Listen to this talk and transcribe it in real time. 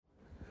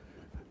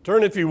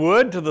Turn, if you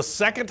would, to the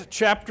second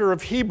chapter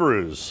of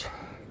Hebrews.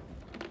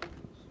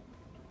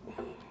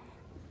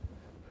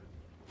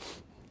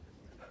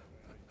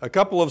 A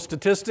couple of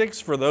statistics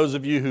for those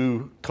of you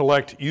who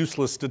collect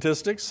useless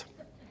statistics.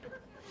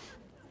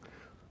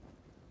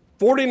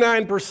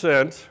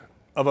 49%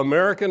 of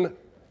American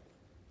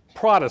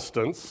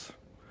Protestants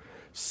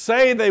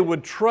say they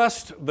would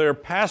trust their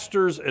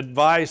pastor's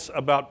advice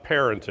about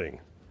parenting.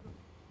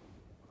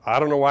 I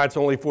don't know why it's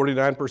only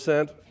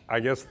 49%. I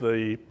guess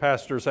the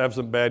pastors have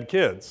some bad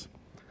kids.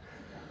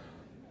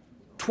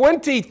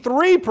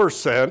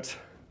 23%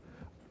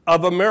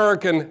 of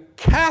American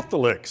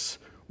Catholics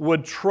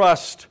would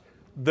trust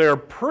their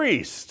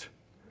priest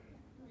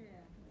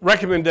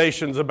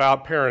recommendations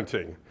about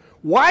parenting.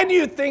 Why do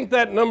you think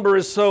that number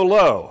is so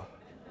low?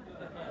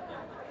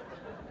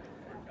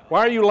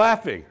 Why are you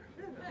laughing?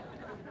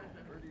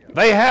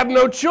 They have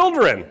no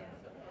children.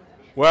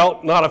 Well,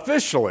 not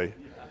officially.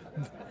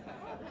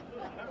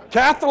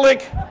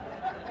 Catholic,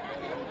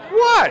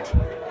 what?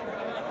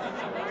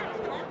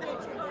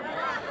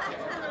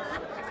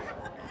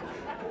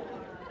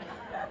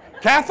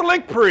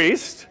 Catholic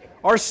priests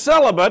are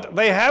celibate,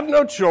 they have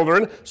no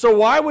children, so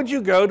why would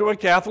you go to a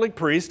Catholic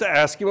priest to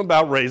ask him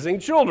about raising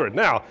children?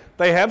 Now,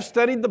 they have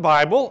studied the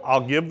Bible,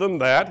 I'll give them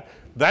that.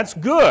 That's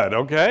good,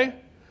 okay?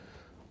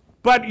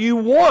 But you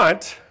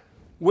want,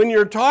 when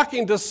you're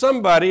talking to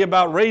somebody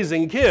about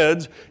raising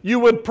kids, you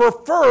would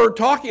prefer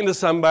talking to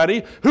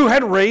somebody who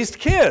had raised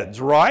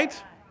kids,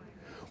 right?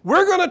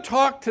 We're going to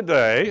talk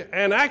today,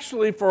 and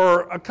actually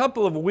for a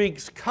couple of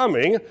weeks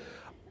coming,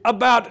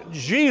 about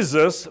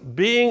Jesus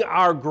being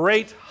our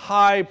great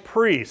high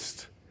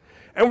priest.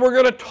 And we're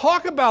going to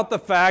talk about the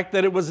fact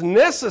that it was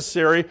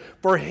necessary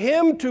for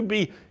him to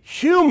be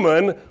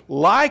human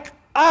like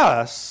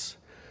us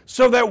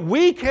so that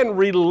we can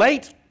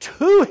relate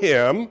to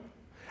him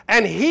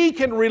and he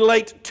can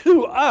relate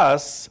to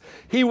us.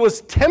 He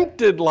was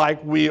tempted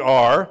like we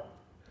are,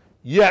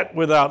 yet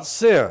without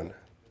sin.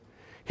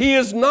 He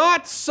is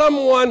not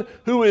someone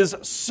who is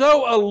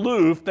so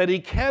aloof that he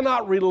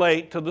cannot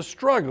relate to the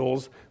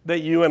struggles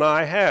that you and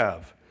I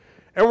have.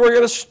 And we're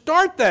going to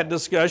start that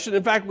discussion.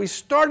 In fact, we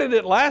started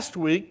it last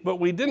week, but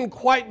we didn't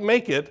quite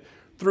make it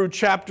through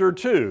chapter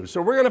 2.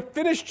 So we're going to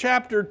finish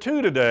chapter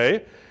 2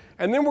 today,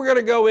 and then we're going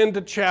to go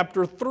into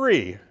chapter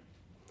 3.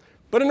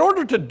 But in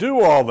order to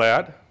do all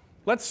that,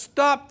 let's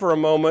stop for a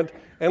moment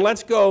and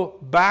let's go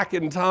back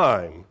in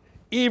time,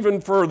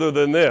 even further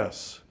than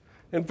this.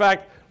 In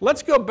fact,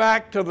 let's go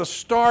back to the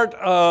start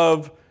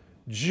of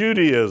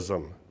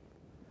Judaism.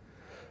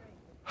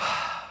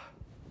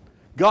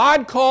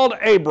 God called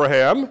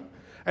Abraham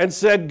and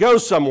said, go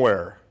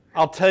somewhere.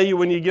 I'll tell you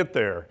when you get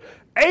there.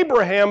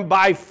 Abraham,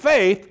 by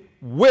faith,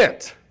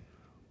 went.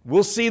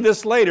 We'll see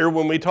this later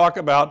when we talk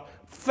about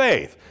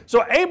faith.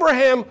 So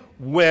Abraham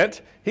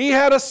went. He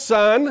had a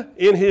son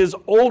in his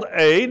old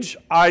age,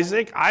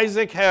 Isaac.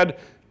 Isaac had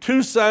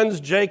two sons,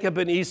 Jacob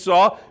and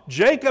Esau.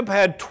 Jacob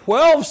had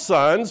 12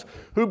 sons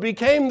who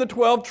became the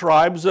 12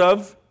 tribes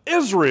of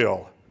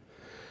Israel.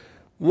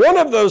 One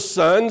of those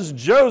sons,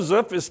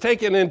 Joseph, is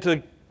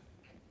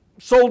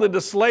sold into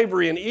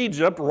slavery in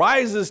Egypt,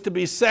 rises to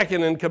be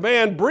second in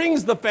command,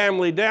 brings the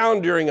family down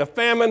during a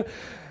famine,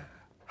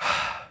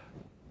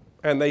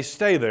 and they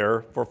stay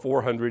there for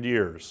 400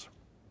 years.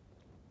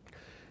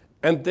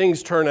 And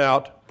things turn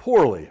out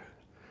poorly.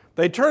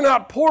 They turn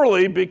out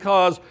poorly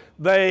because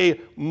they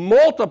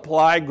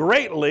multiply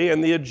greatly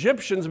and the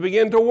Egyptians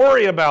begin to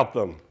worry about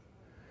them.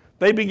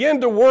 They begin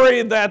to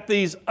worry that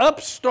these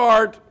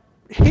upstart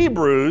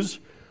Hebrews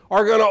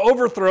are going to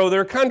overthrow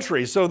their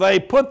country. So they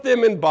put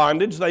them in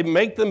bondage. They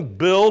make them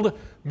build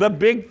the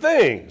big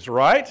things,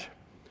 right?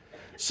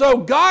 So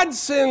God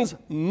sends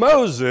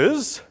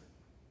Moses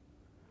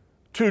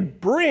to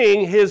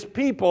bring his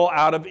people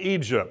out of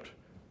Egypt.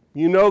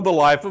 You know the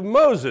life of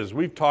Moses.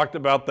 We've talked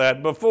about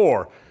that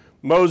before.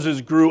 Moses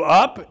grew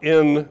up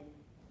in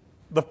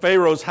the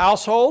Pharaoh's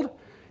household.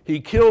 He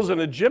kills an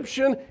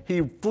Egyptian.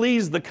 He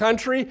flees the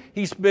country.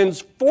 He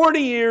spends 40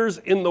 years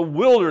in the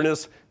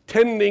wilderness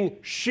tending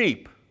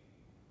sheep.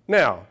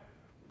 Now,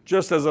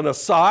 just as an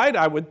aside,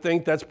 I would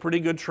think that's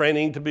pretty good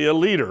training to be a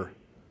leader,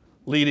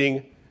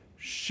 leading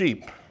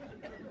sheep.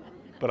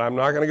 But I'm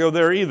not going to go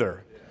there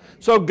either.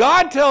 So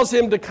God tells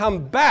him to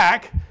come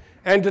back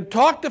and to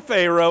talk to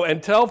Pharaoh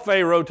and tell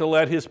Pharaoh to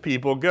let his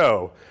people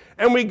go.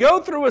 And we go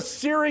through a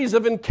series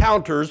of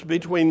encounters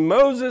between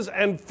Moses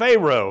and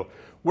Pharaoh,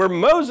 where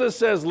Moses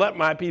says, let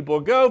my people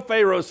go.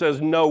 Pharaoh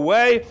says, no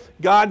way.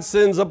 God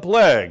sends a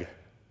plague.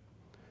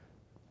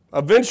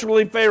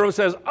 Eventually, Pharaoh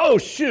says, oh,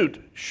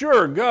 shoot,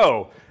 sure,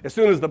 go. As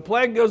soon as the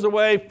plague goes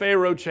away,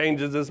 Pharaoh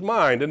changes his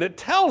mind. And it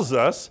tells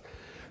us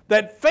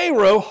that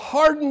Pharaoh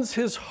hardens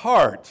his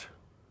heart.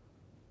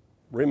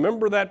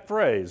 Remember that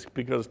phrase,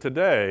 because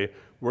today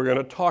we're going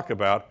to talk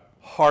about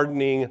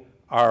hardening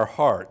our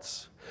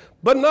hearts.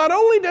 But not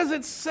only does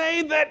it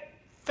say that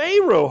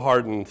Pharaoh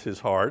hardened his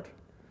heart,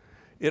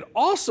 it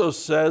also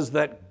says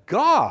that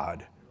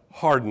God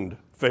hardened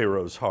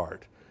Pharaoh's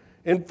heart.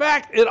 In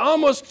fact, it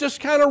almost just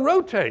kind of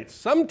rotates.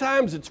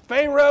 Sometimes it's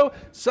Pharaoh,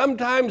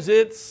 sometimes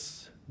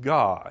it's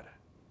God.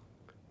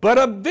 But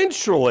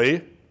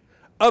eventually,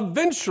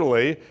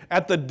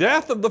 at the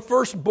death of the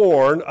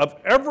firstborn of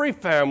every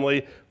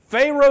family,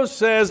 Pharaoh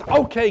says,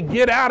 okay,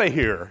 get out of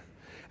here.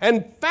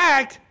 In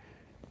fact,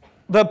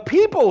 the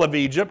people of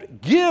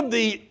Egypt give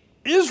the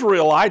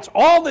Israelites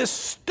all this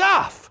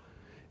stuff.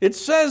 It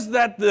says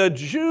that the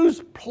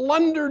Jews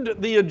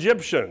plundered the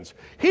Egyptians.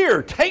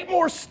 Here, take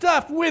more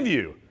stuff with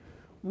you.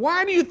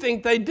 Why do you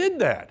think they did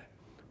that?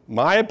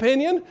 My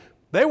opinion,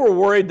 they were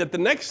worried that the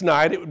next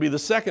night it would be the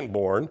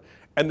second-born,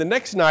 and the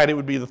next night it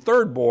would be the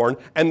third-born,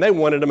 and they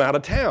wanted them out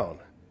of town.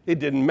 It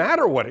didn't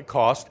matter what it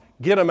cost,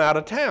 get them out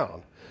of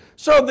town.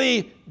 So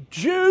the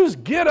Jews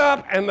get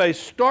up and they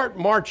start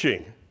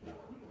marching.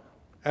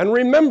 And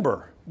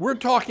remember, we're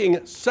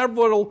talking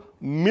several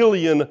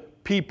million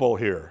people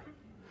here.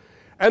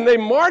 And they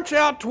march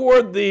out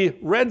toward the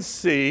Red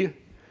Sea,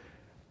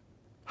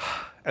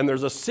 and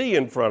there's a sea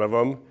in front of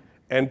them,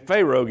 and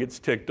Pharaoh gets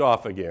ticked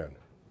off again.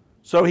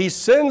 So he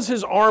sends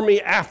his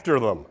army after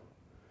them.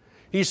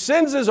 He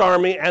sends his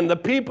army, and the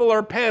people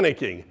are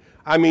panicking.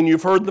 I mean,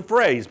 you've heard the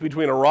phrase,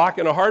 between a rock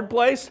and a hard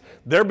place.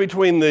 They're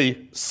between the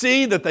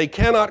sea that they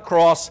cannot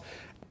cross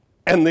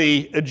and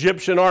the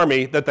Egyptian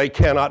army that they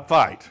cannot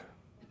fight.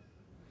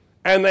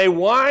 And they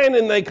whine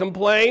and they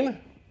complain,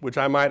 which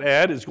I might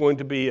add is going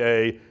to be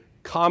a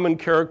common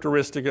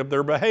characteristic of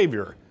their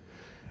behavior.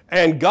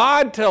 And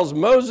God tells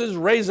Moses,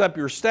 raise up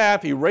your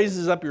staff. He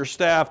raises up his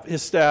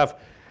staff,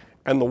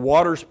 and the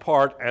waters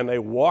part, and they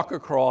walk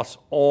across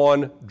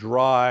on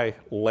dry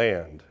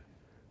land.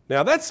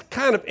 Now that's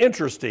kind of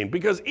interesting,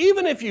 because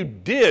even if you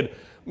did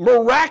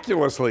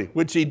miraculously,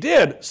 which he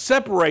did,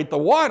 separate the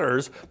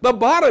waters, the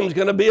bottom's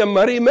going to be a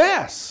muddy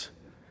mess.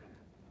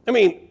 I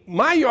mean,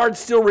 my yard's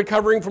still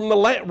recovering from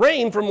the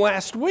rain from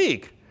last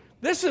week.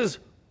 This is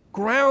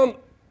ground,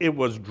 it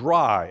was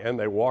dry, and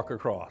they walk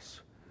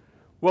across.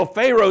 Well,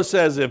 Pharaoh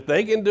says, if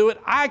they can do it,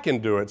 I can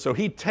do it. So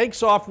he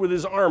takes off with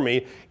his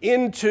army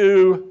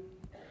into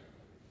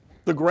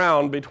the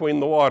ground between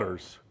the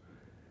waters.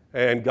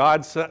 And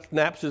God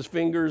snaps his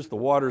fingers, the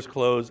waters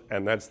close,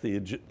 and that's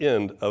the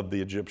end of the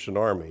Egyptian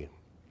army.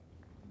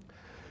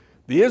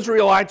 The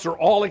Israelites are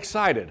all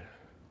excited.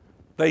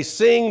 They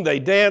sing, they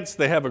dance,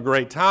 they have a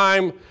great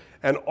time,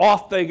 and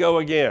off they go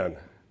again.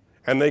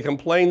 And they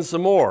complain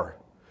some more.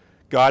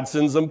 God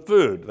sends them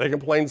food. They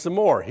complain some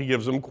more. He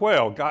gives them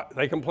quail.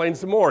 They complain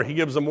some more. He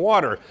gives them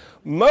water.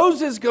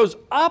 Moses goes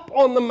up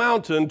on the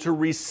mountain to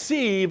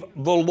receive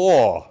the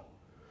law.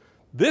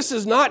 This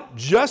is not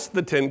just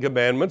the Ten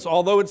Commandments,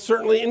 although it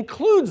certainly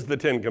includes the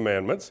Ten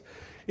Commandments.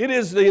 It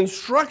is the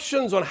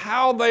instructions on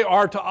how they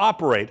are to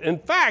operate. In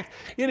fact,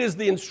 it is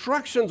the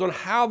instructions on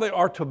how they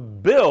are to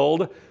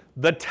build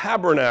the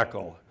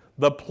tabernacle,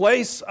 the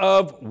place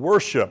of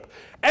worship.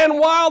 And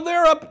while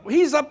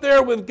he's up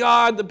there with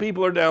God, the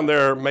people are down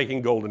there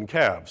making golden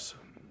calves.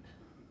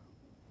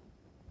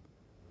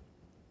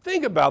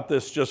 Think about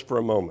this just for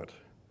a moment.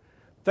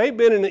 They've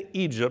been in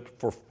Egypt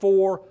for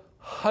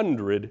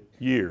 400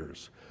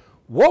 years.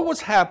 What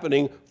was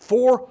happening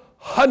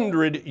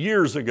 400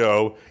 years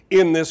ago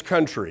in this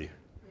country?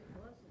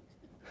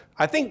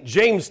 I think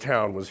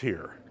Jamestown was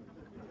here.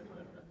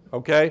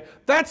 Okay?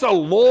 That's a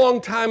long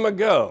time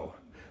ago.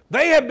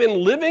 They have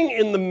been living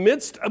in the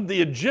midst of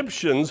the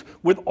Egyptians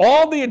with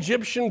all the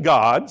Egyptian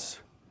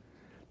gods.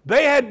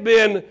 They had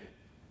been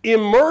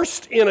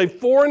immersed in a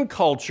foreign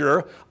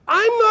culture.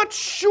 I'm not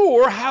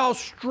sure how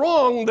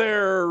strong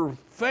their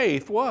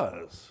faith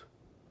was.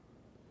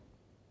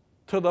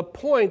 To the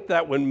point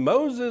that when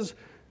Moses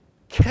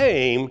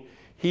came,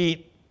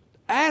 he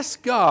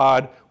asked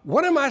God,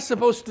 what am I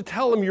supposed to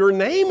tell him your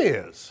name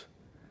is?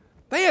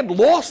 They had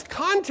lost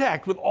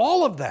contact with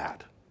all of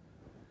that.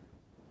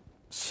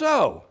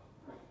 So,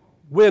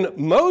 when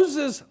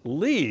Moses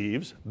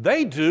leaves,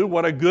 they do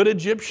what a good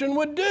Egyptian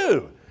would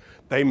do.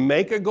 They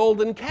make a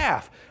golden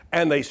calf,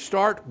 and they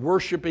start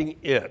worshiping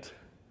it.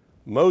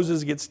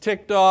 Moses gets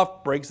ticked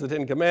off, breaks the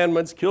Ten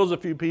Commandments, kills a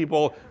few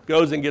people,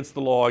 goes and gets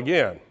the law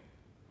again.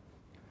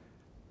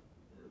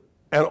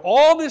 And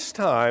all this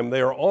time,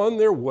 they are on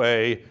their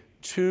way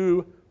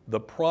to the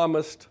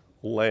promised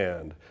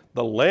land,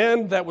 the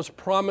land that was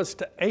promised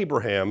to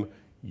Abraham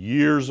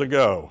years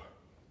ago.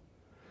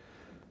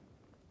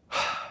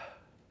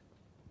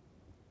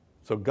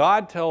 So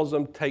God tells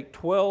them, take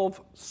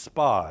 12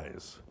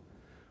 spies,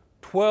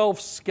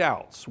 12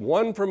 scouts,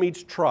 one from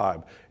each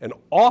tribe, and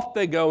off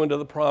they go into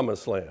the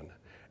promised land.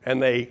 And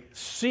they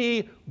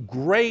see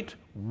great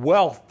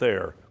wealth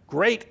there,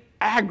 great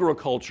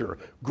agriculture,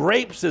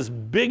 grapes as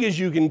big as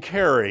you can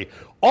carry,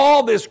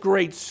 all this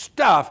great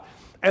stuff.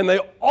 And they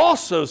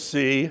also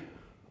see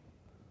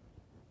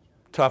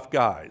tough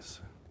guys.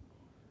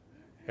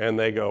 And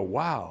they go,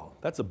 wow,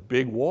 that's a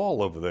big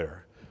wall over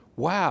there.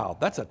 Wow,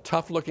 that's a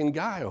tough-looking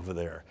guy over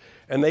there.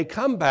 And they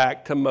come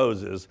back to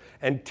Moses,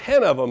 and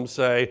 10 of them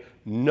say,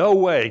 no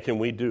way can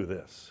we do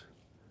this.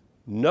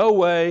 No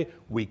way,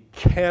 we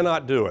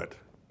cannot do it.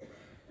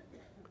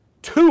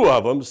 2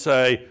 of them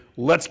say,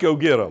 let's go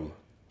get them.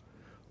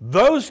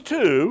 Those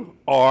two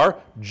are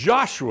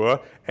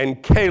Joshua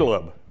and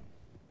Caleb.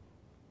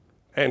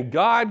 And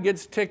God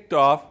gets ticked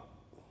off.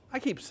 I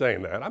keep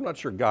saying that. I'm not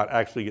sure God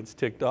actually gets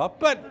ticked off,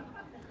 but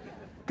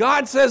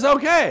God says,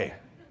 okay,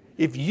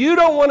 if you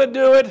don't want to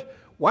do it,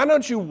 why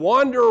don't you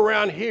wander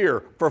around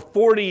here for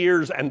 40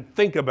 years and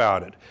think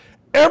about it?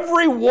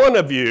 Every one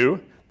of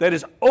you that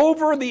is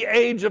over the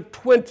age of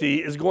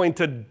 20 is going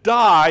to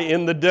die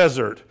in the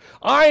desert.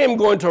 I am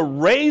going to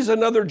raise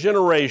another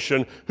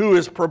generation who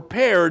is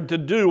prepared to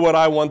do what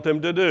I want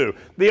them to do.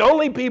 The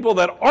only people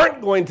that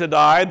aren't going to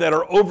die that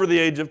are over the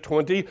age of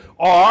 20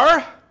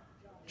 are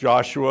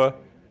Joshua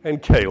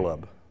and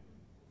Caleb.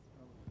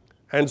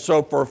 And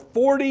so for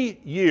 40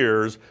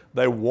 years,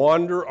 they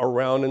wander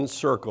around in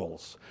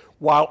circles,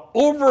 while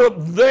over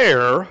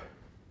there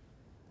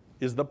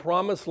is the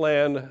promised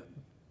land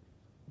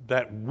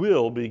that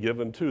will be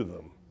given to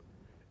them,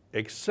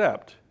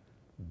 except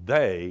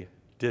they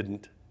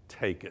didn't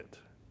take it.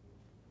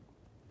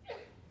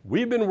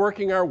 We've been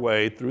working our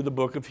way through the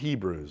book of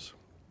Hebrews.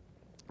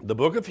 The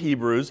book of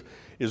Hebrews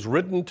is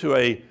written to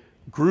a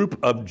group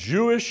of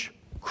Jewish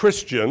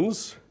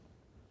Christians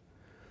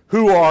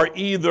who are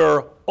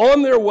either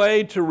on their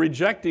way to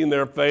rejecting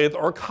their faith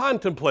or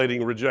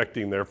contemplating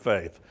rejecting their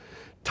faith.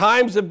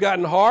 Times have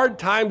gotten hard,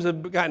 times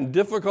have gotten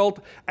difficult,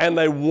 and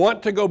they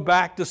want to go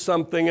back to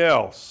something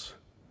else.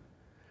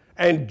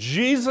 And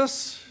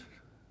Jesus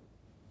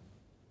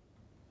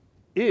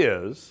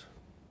is,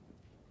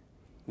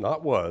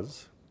 not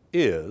was,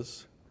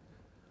 is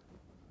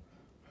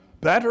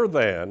better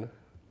than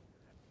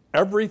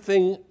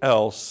everything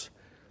else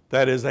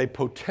that is a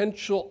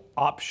potential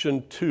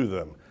option to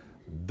them.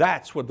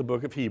 That's what the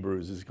book of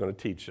Hebrews is going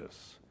to teach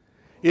us.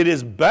 It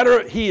is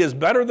better. He is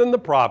better than the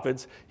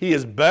prophets. He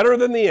is better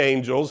than the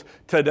angels.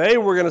 Today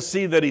we're going to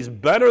see that he's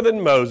better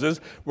than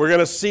Moses. We're going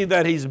to see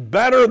that he's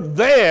better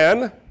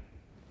than,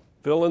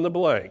 fill in the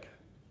blank.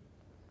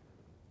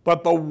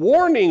 But the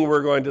warning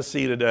we're going to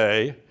see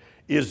today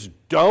is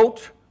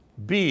don't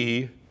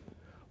be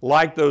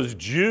like those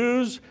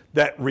Jews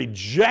that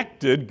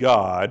rejected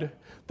God,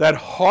 that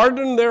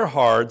hardened their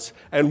hearts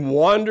and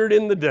wandered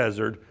in the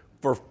desert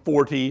for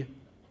 40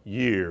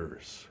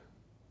 years.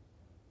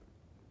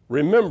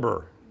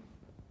 Remember,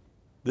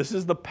 this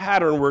is the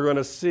pattern we're going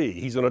to see.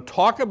 He's going to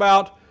talk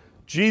about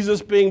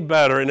Jesus being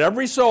better, and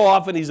every so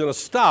often he's going to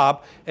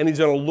stop and he's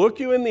going to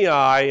look you in the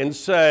eye and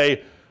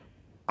say,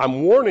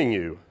 I'm warning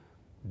you,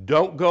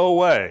 don't go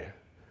away.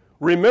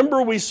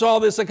 Remember, we saw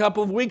this a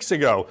couple of weeks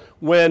ago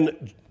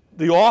when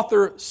the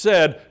author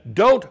said,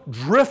 don't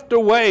drift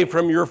away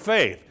from your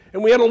faith.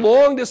 And we had a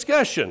long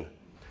discussion.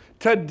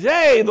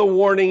 Today, the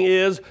warning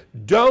is,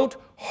 don't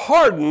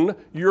harden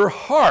your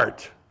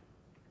heart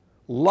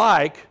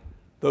like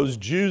those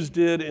Jews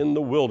did in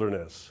the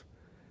wilderness.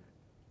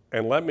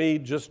 And let me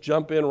just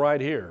jump in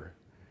right here.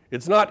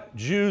 It's not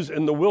Jews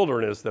in the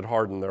wilderness that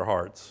harden their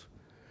hearts.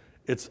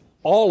 It's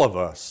all of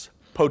us,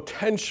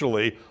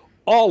 potentially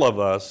all of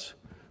us,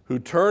 who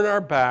turn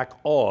our back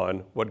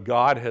on what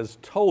God has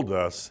told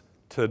us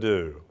to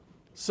do.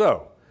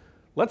 So,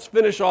 let's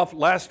finish off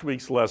last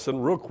week's lesson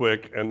real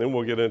quick, and then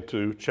we'll get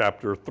into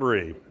chapter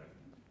 3.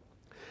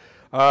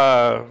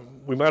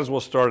 We might as well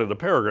start at a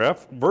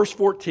paragraph. Verse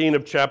 14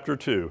 of chapter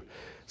 2.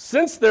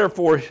 Since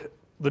therefore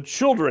the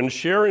children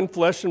share in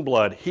flesh and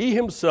blood, he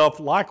himself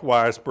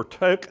likewise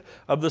partook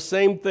of the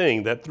same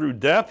thing, that through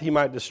death he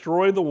might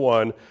destroy the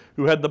one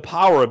who had the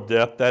power of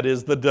death, that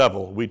is, the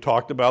devil. We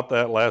talked about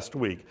that last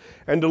week.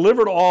 And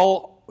delivered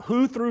all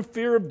who through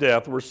fear of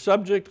death were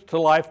subject to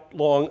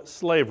lifelong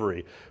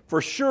slavery. For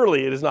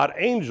surely it is not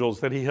angels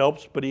that he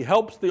helps, but he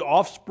helps the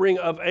offspring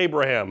of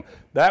Abraham.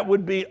 That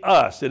would be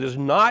us. It is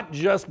not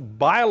just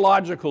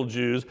biological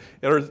Jews.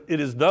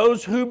 It is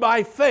those who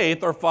by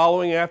faith are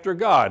following after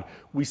God.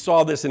 We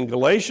saw this in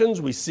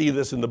Galatians. We see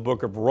this in the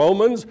book of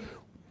Romans.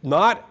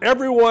 Not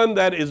everyone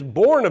that is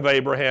born of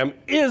Abraham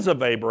is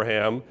of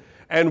Abraham,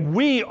 and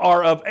we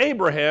are of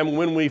Abraham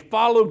when we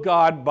follow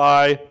God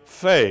by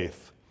faith.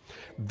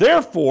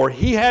 Therefore,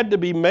 he had to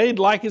be made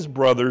like his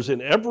brothers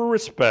in every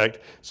respect,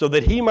 so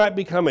that he might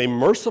become a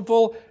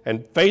merciful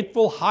and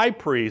faithful high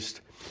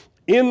priest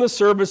in the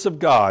service of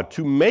God,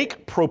 to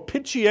make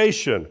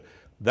propitiation.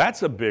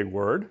 That's a big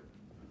word.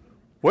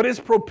 What is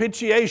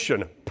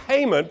propitiation?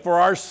 Payment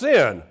for our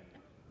sin.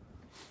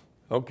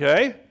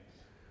 Okay?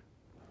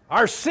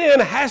 Our sin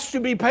has to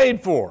be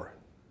paid for.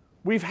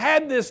 We've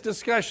had this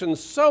discussion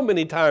so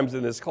many times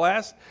in this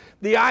class.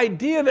 The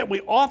idea that we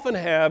often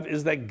have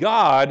is that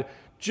God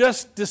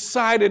just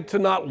decided to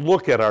not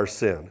look at our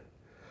sin.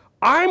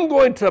 I'm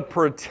going to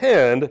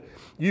pretend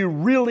you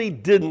really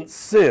didn't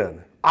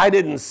sin. I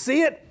didn't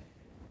see it.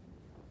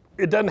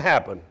 It doesn't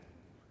happen.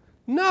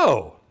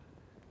 No.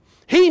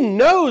 He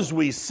knows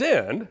we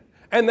sinned,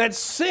 and that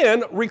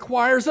sin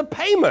requires a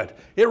payment.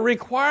 It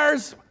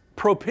requires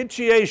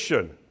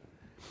propitiation.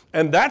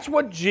 And that's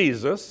what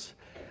Jesus,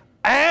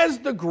 as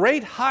the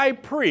great high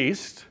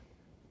priest,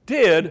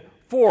 did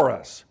for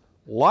us.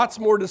 Lots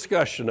more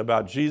discussion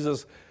about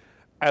Jesus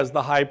as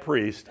the high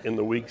priest in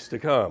the weeks to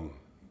come.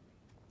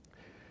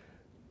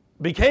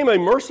 became a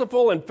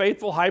merciful and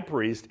faithful high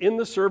priest in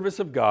the service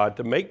of God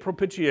to make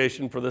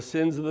propitiation for the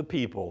sins of the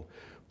people.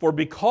 For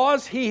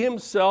because he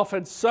himself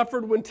had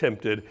suffered when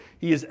tempted,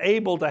 he is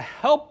able to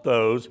help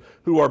those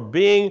who are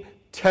being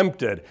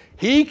tempted.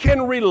 He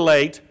can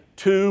relate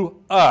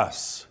to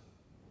us.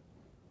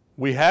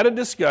 We had a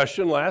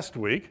discussion last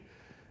week,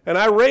 and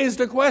I raised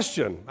a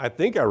question. I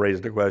think I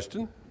raised a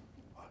question.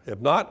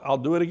 If not, I'll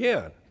do it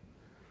again.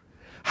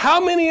 How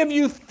many of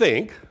you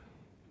think...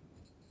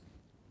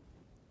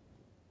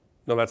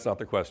 No, that's not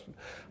the question.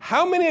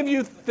 How many of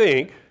you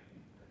think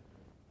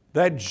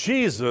that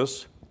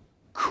Jesus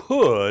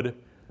could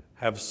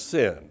have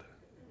sinned?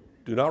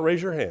 Do not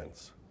raise your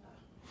hands.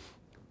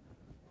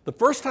 The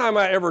first time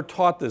I ever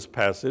taught this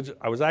passage,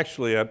 I was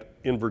actually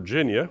in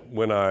Virginia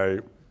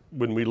when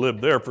we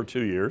lived there for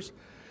 2 years,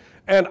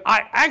 and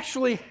I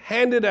actually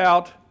handed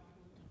out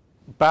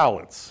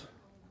ballots.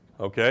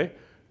 Okay?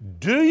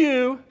 Do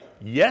you,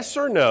 yes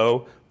or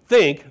no,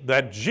 think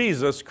that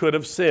Jesus could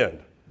have sinned?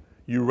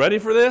 You ready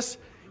for this?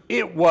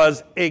 It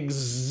was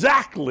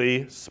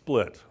exactly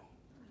split.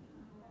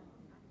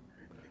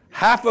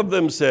 Half of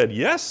them said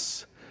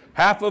yes,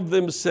 half of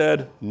them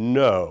said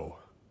no.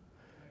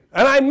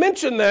 And I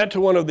mentioned that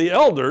to one of the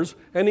elders,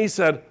 and he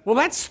said, well,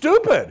 that's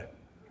stupid.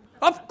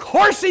 Of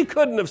course he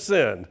couldn't have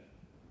sinned.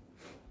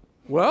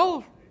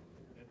 Well,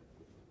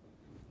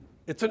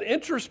 it's an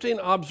interesting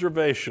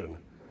observation.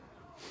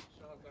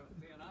 Sound like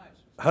thin ice.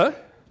 Huh?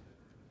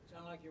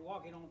 Sound like you're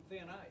walking on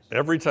thin ice.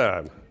 Every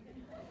time.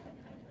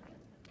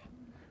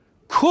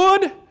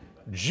 Could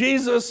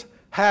Jesus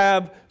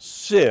have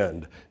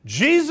sinned?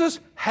 Jesus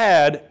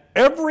had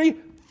every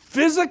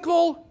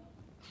physical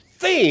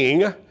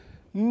thing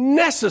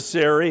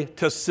necessary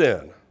to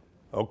sin,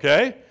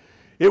 okay?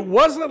 It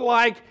wasn't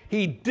like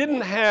he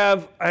didn't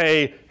have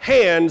a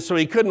hand so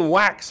he couldn't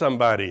whack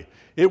somebody.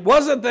 It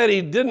wasn't that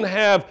he didn't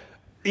have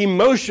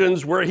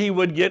emotions where he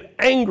would get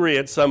angry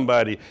at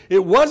somebody.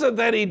 It wasn't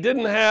that he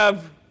didn't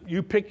have,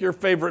 you pick your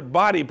favorite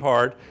body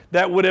part,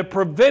 that would have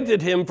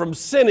prevented him from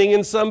sinning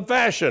in some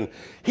fashion.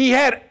 He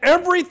had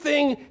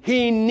everything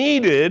he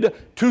needed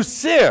to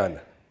sin,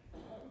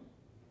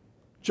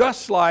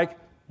 just like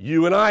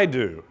you and I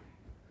do.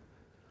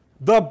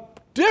 The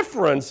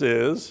difference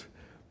is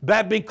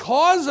that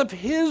because of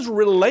his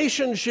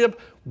relationship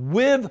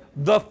with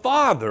the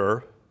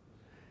Father,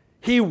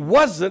 he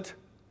wasn't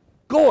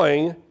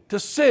going to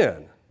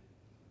sin.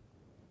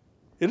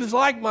 It is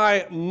like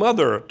my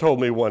mother told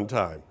me one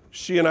time.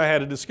 She and I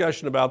had a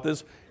discussion about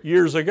this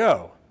years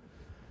ago.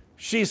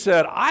 She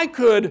said, I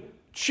could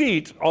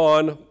cheat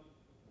on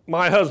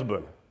my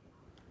husband,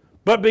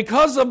 but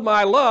because of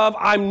my love,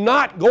 I'm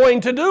not going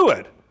to do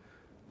it.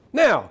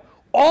 Now,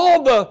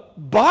 all the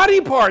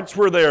body parts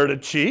were there to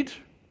cheat,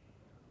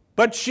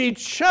 but she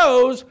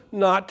chose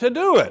not to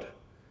do it.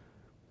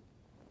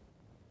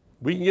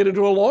 We can get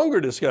into a longer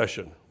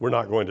discussion. We're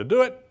not going to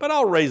do it, but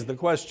I'll raise the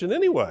question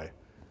anyway.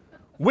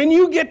 When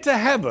you get to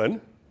heaven,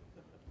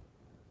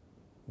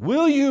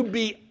 will you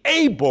be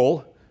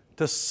able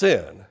to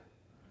sin?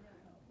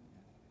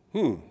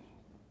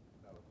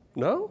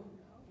 No?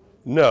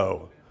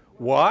 No.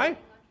 Why?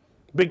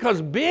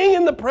 Because being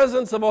in the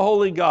presence of a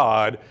holy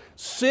God,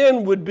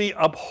 sin would be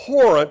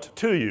abhorrent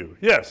to you.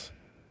 Yes?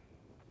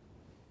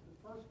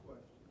 The first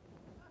question,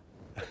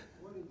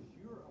 what is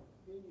your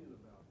opinion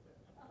about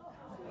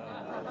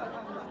that?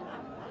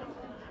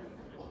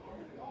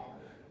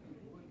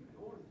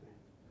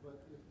 But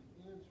if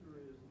the answer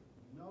is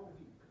no,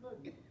 he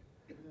couldn't,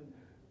 then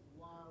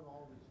why are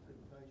all these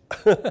temptations?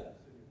 So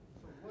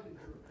what is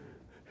your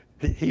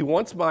opinion? He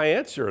wants my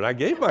answer, and I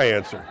gave my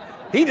answer.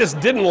 He just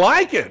didn't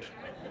like it.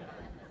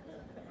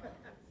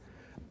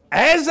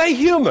 As a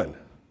human,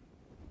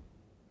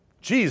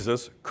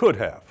 Jesus could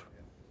have.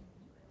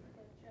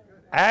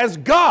 As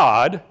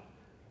God,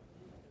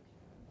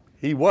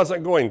 he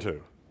wasn't going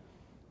to.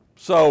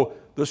 So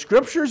the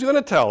scripture is going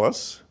to tell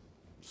us,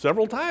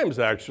 several times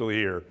actually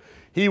here,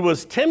 he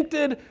was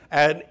tempted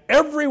in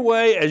every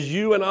way as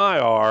you and I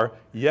are,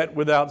 yet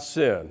without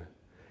sin.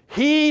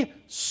 He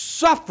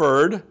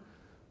suffered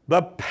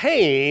the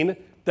pain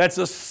that's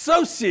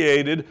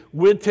associated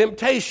with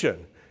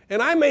temptation.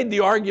 And I made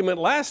the argument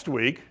last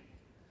week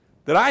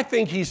that I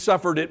think he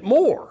suffered it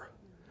more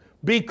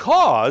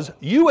because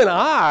you and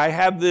I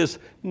have this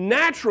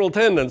natural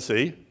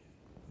tendency,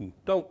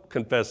 don't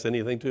confess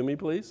anything to me,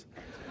 please.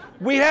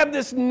 We have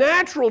this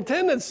natural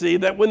tendency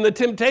that when the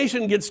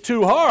temptation gets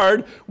too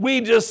hard, we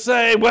just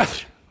say, well,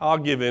 I'll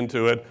give in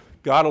to it.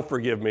 God will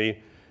forgive me.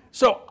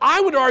 So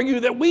I would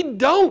argue that we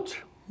don't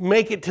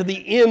make it to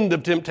the end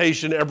of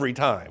temptation every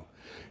time.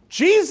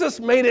 Jesus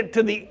made it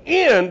to the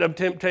end of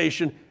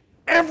temptation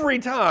every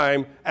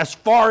time as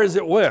far as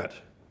it went.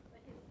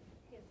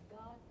 His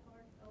God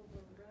part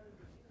overrode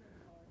the human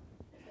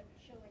part,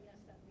 showing us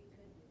that we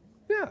could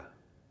do this. Yeah,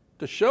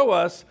 to show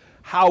us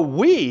how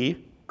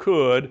we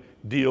could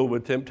deal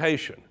with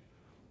temptation.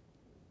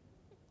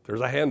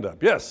 There's a hand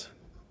up. Yes?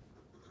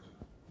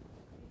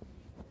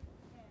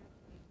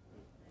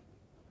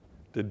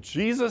 Did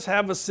Jesus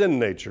have a sin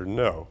nature?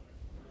 No.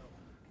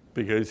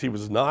 because he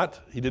did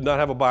not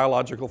have a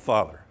biological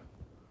father.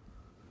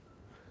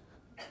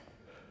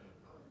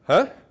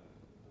 Huh?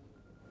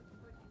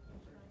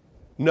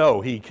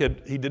 No, he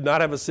did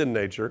not have a sin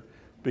nature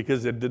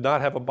because it did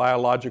not have a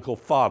biological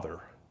father.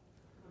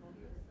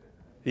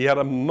 He had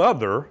a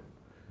mother,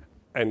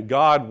 and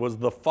God was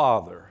the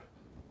father.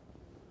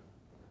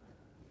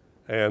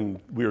 And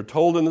we are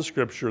told in the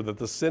scripture that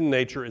the sin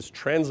nature is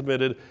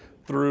transmitted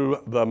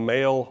through the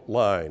male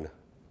line.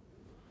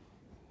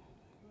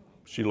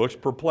 She looks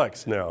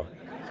perplexed now.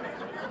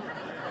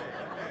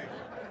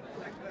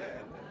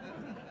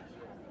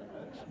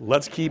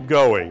 Let's keep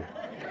going.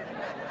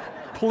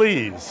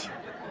 Please.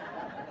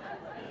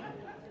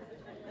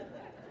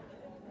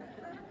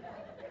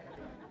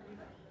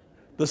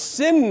 The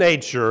sin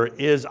nature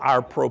is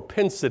our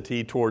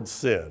propensity towards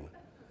sin.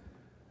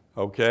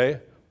 Okay?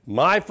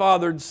 My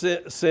father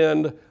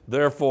sinned,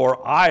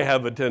 therefore I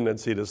have a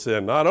tendency to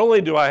sin. Not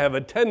only do I have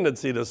a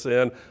tendency to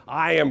sin,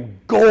 I am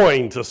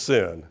going to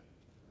sin.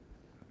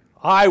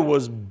 I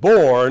was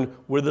born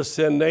with a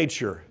sin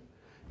nature.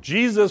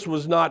 Jesus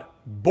was not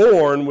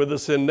born with a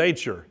sin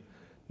nature.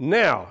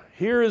 Now,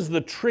 here is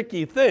the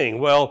tricky thing.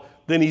 Well,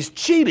 then he's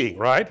cheating,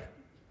 right?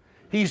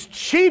 He's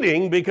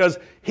cheating because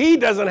he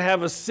doesn't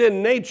have a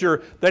sin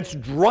nature that's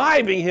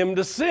driving him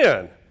to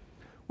sin.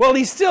 Well,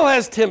 he still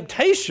has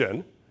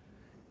temptation.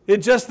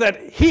 It's just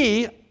that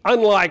he,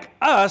 unlike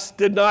us,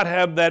 did not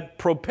have that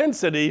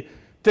propensity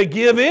to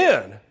give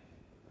in.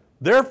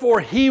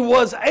 Therefore, he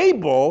was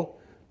able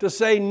to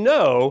say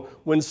no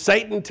when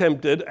Satan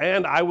tempted,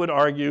 and I would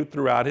argue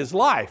throughout his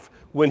life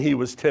when he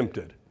was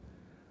tempted.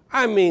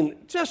 I mean,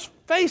 just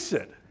face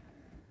it.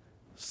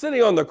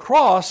 Sitting on the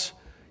cross,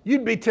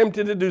 you'd be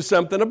tempted to do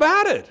something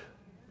about it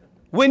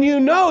when you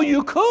know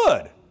you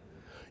could.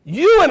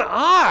 You and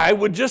I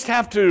would just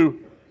have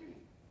to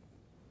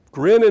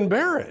grin and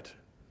bear it.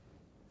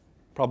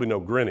 Probably no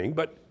grinning,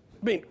 but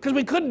because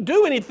we couldn't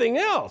do anything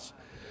else.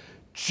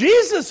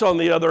 Jesus, on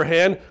the other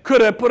hand,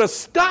 could have put a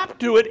stop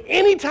to it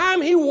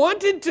anytime he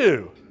wanted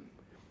to.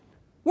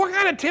 What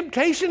kind of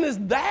temptation is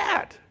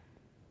that?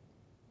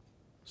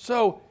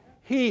 So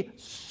he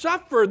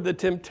suffered the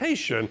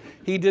temptation.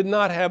 He did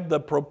not have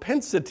the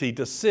propensity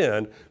to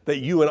sin that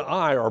you and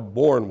I are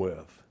born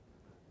with.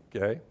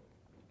 Okay?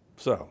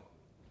 So,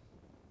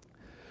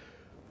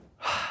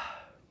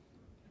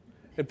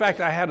 in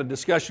fact, I had a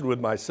discussion with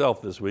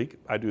myself this week.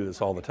 I do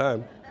this all the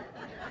time.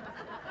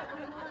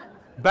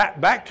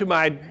 Back to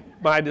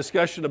my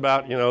discussion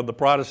about, the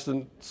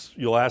Protestants,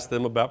 you'll ask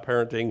them about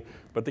parenting,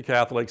 but the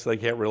Catholics, they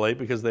can't relate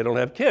because they don't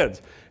have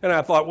kids. And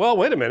I thought, well,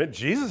 wait a minute,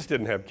 Jesus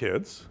didn't have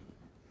kids.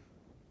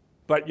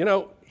 But,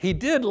 he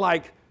did,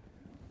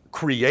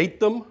 create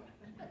them.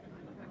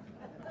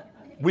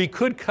 We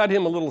could cut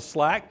him a little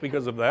slack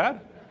because of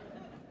that.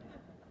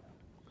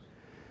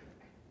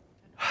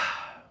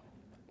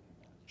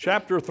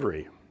 Chapter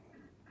 3.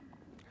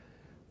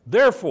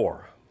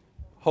 Therefore,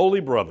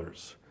 holy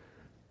brothers,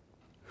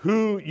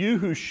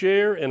 who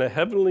share in a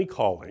heavenly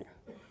calling,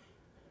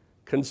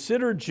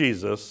 consider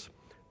Jesus,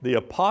 the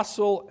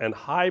apostle and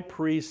high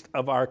priest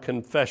of our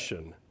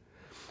confession,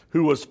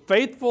 who was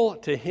faithful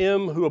to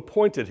him who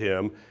appointed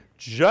him,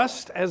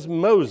 just as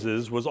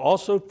Moses was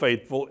also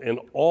faithful in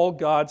all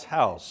God's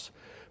house.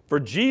 For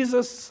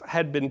Jesus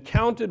had been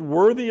counted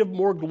worthy of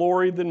more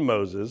glory than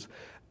Moses,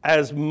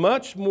 as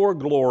much more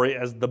glory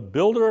as the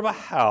builder of a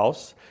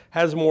house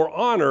has more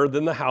honor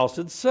than the house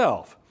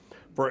itself.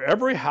 For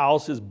every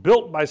house is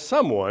built by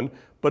someone,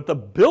 but the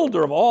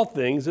builder of all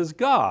things is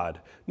God.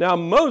 Now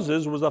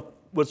Moses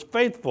was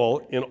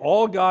faithful in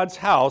all God's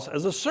house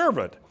as a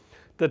servant,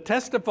 to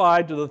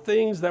testify to the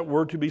things that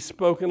were to be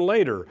spoken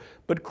later.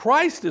 But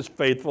Christ is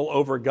faithful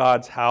over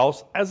God's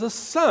house as a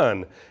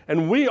son,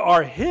 and we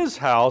are his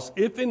house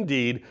if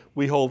indeed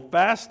we hold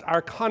fast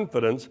our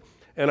confidence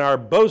and our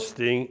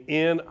boasting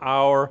in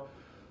our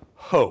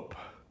hope.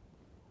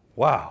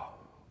 Wow,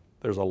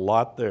 there's a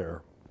lot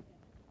there.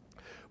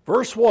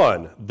 Verse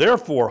 1,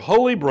 therefore,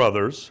 holy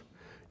brothers,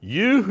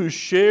 you who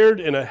shared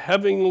in a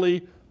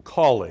heavenly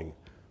calling.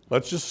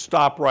 Let's just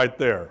stop right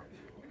there.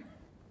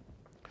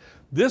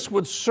 This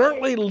would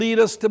certainly lead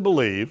us to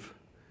believe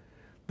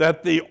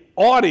that the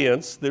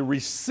audience, the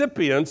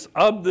recipients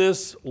of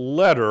this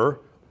letter,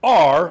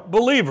 are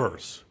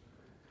believers.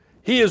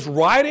 He is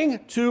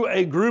writing to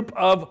a group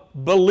of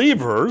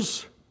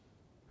believers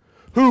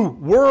who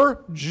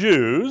were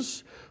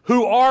Jews,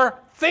 who are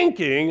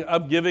thinking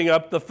of giving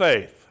up the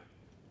faith.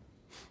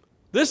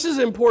 This is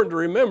important to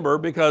remember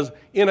because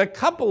in a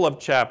couple of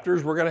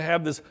chapters, we're going to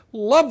have this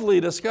lovely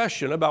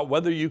discussion about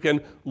whether you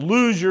can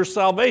lose your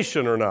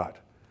salvation or not.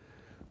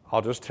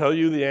 I'll just tell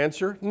you the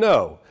answer,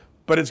 no.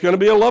 But it's going to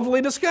be a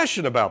lovely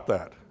discussion about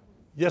that.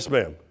 Yes,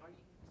 ma'am. Are you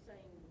saying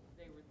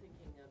they were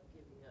thinking of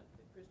giving up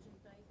the Christian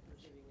faith or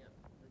giving up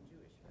the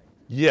Jewish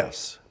faith?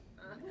 Yes.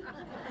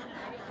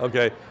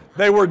 Okay.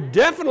 They were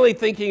definitely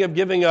thinking of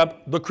giving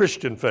up the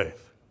Christian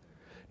faith.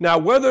 Now,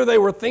 whether they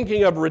were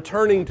thinking of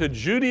returning to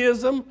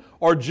Judaism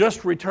or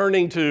just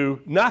returning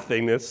to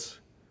nothingness,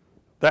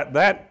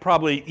 that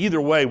probably either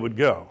way would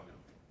go.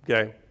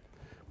 Okay?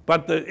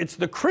 But it's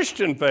the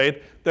Christian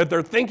faith that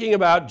they're thinking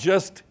about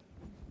just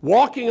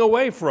walking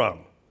away from.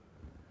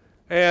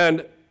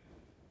 And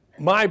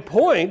my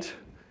point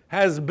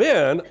has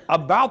been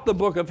about the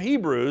book of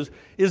Hebrews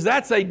is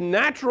that's a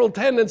natural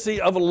tendency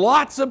of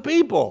lots of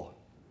people.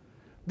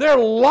 There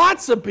are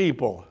lots of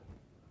people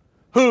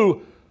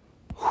who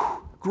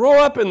grow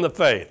up in the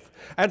faith.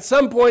 At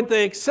some point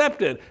they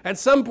accept it. At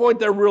some point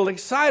they're real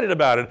excited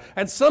about it.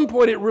 At some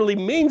point it really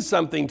means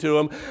something to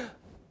them.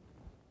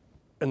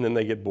 And then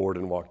they get bored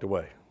and walked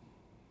away.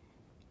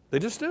 They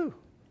just do.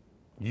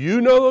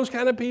 You know those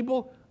kind of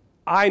people.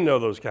 I know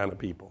those kind of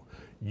people.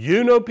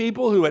 You know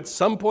people who at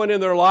some point in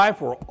their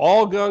life were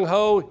all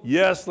gung-ho.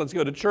 Yes, let's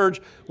go to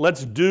church.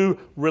 Let's do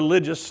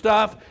religious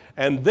stuff.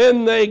 And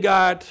then they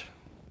got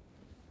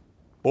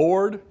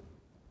bored,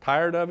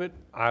 tired of it.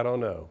 I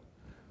don't know.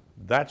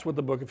 That's what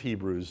the book of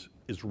Hebrews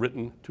is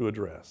written to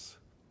address.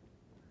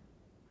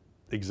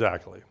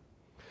 Exactly.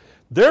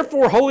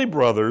 Therefore, holy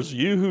brothers,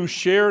 you who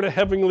share in a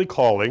heavenly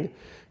calling,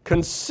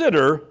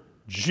 consider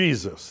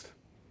Jesus.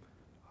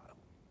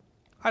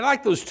 I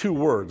like those two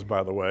words,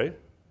 by the way.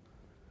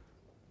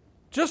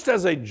 Just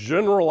as a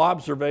general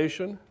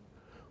observation,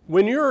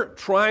 when you're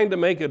trying to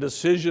make a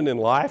decision in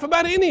life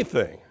about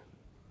anything,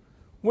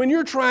 when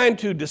you're trying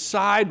to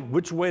decide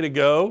which way to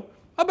go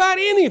about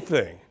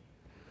anything,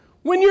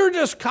 when you're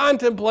just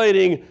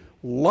contemplating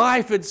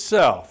life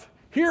itself,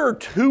 here are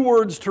two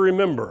words to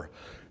remember.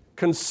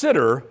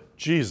 Consider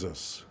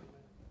Jesus.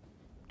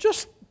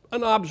 Just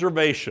an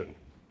observation.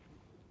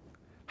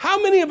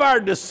 How many of our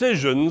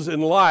decisions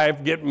in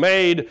life get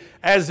made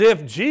as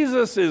if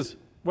Jesus is,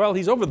 well,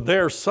 he's over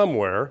there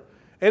somewhere,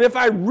 and if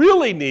I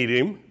really need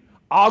him,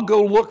 I'll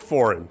go look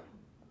for him,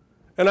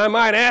 and I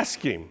might ask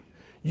him.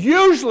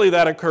 Usually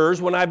that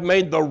occurs when I've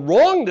made the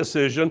wrong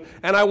decision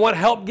and I want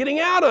help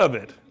getting out of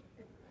it.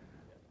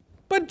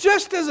 But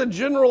just as a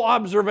general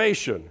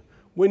observation,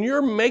 when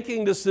you're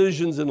making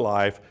decisions in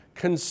life,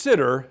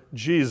 consider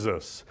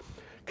Jesus.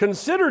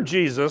 Consider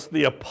Jesus,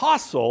 the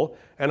apostle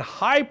and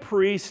high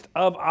priest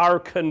of our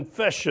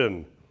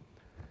confession.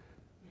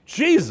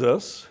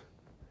 Jesus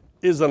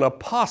is an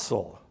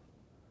apostle.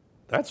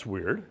 That's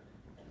weird.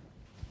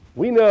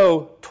 We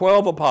know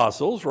 12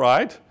 apostles,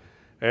 right?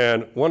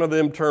 And one of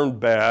them turned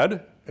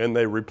bad, and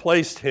they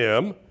replaced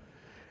him.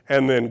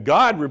 And then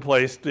God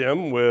replaced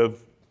him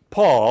with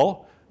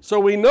Paul. So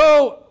we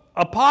know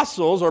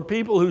apostles are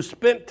people who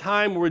spent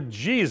time with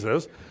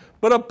Jesus,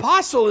 but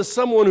apostle is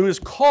someone who is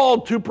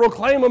called to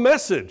proclaim a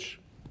message.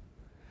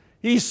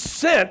 He's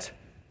sent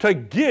to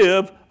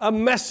give a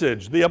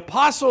message. The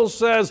apostle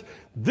says,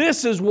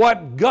 this is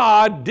what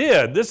God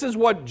did. This is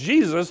what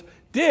Jesus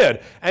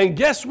did. And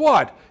guess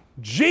what?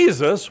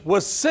 Jesus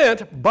was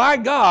sent by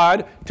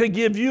God to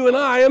give you and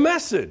I a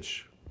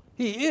message.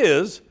 He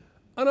is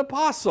an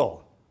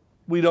apostle.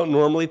 We don't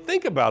normally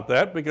think about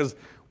that because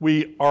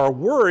we are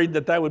worried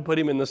that that would put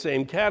him in the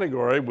same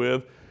category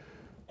with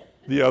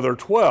the other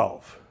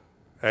 12.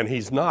 And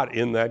he's not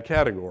in that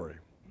category.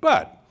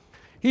 But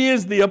he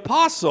is the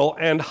apostle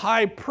and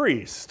high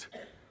priest.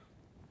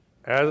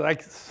 As I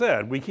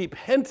said, we keep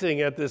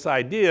hinting at this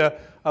idea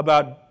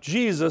about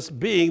Jesus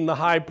being the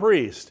high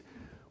priest.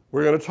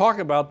 We're going to talk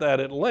about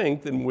that at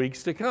length in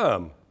weeks to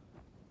come.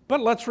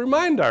 But let's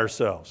remind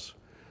ourselves.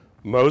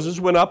 Moses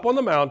went up on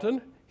the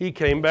mountain. He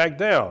came back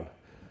down.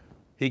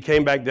 He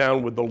came back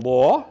down with the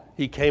law.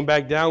 He came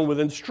back down with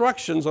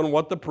instructions on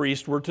what the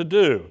priests were to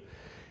do.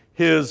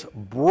 His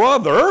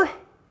brother,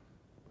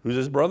 who's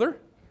his brother?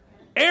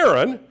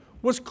 Aaron,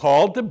 was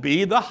called to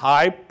be the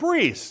high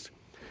priest.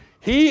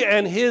 He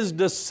and his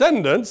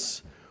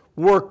descendants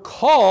were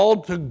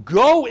called to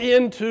go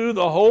into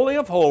the Holy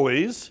of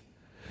Holies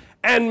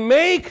and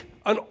make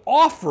an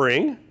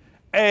offering,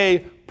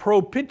 a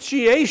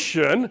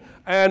propitiation,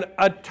 an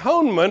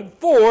atonement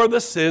for the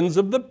sins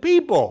of the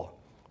people.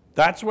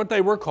 That's what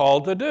they were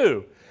called to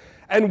do.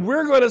 And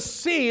we're going to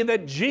see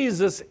that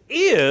Jesus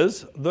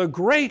is the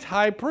great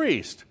high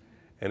priest.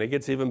 And it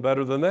gets even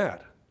better than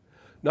that.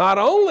 Not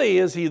only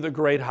is he the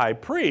great high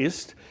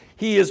priest,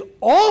 he is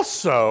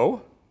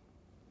also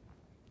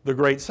the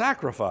great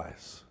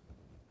sacrifice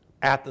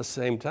at the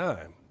same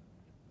time.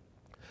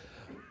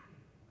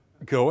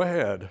 Go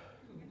ahead.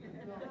 You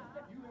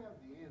have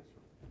the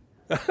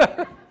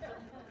answer.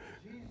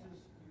 Jesus,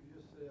 you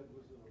just said,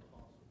 was an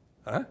apostle.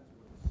 Huh?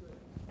 That's what it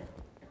said.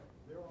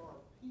 There are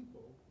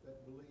people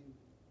that believe,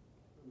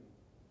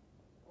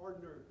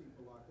 ordinary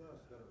people like us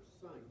that are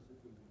saints,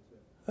 if we would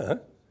say,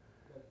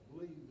 that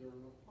believe they're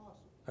an apostle.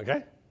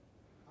 Okay.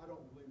 I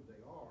don't believe they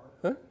are.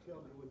 Huh?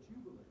 Tell me what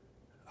you believe.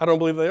 I don't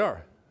believe they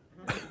are.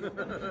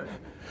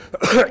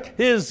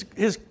 His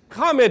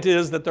comment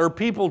is that there are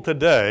people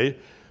today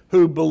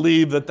who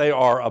believe that they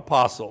are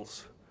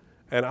apostles.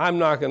 And I'm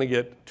not going to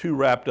get too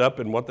wrapped up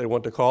in what they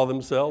want to call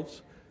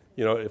themselves.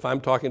 You know, if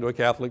I'm talking to a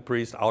Catholic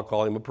priest, I'll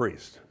call him a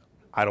priest.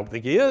 I don't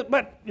think he is,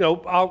 but, you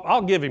know,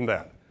 I'll give him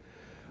that.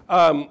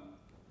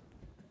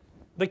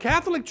 The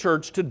Catholic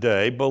Church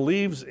today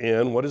believes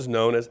in what is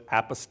known as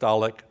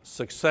apostolic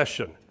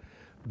succession.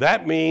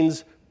 That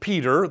means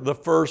Peter, the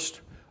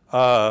first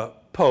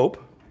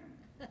pope,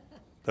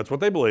 that's what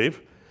they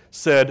believe,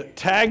 said,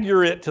 tag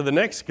you're it to the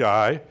next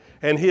guy,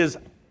 and his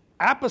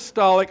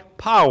apostolic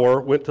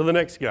power went to the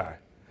next guy.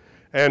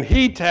 And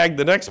he tagged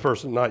the next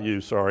person, not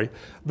you, sorry,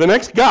 the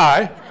next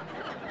guy,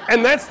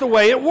 and that's the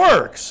way it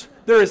works.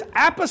 There is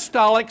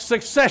apostolic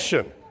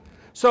succession.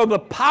 So the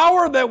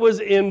power that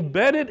was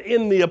embedded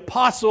in the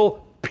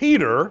apostle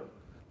Peter,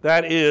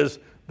 that is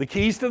the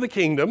keys to the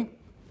kingdom,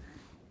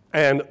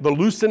 and the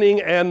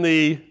loosening and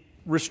the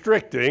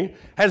restricting,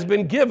 has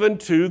been given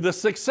to the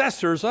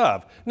successors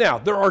of. Now,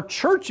 there are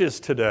churches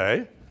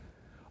today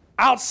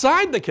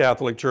outside the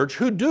Catholic Church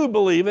who do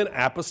believe in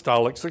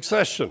apostolic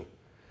succession.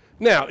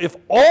 Now, if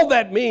all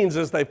that means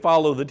is they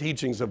follow the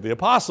teachings of the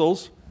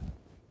apostles,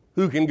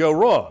 who can go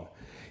wrong?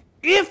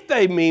 If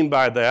they mean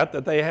by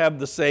that they have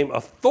the same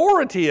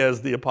authority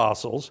as the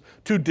apostles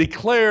to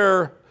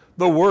declare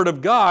the Word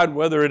of God,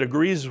 whether it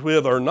agrees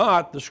with or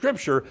not the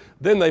Scripture,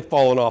 then they've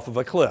fallen off of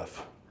a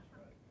cliff.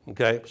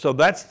 Okay, so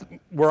that's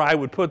where I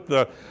would put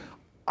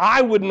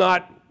I would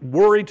not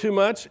worry too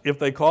much if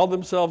they called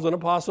themselves an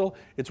apostle.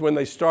 It's when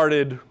they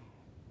started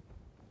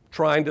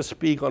trying to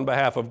speak on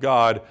behalf of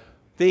God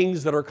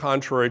things that are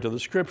contrary to the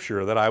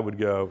Scripture that I would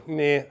go,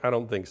 nah, I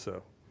don't think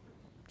so.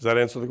 Does that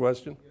answer the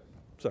question?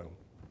 So,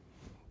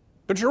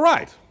 but you're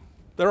right.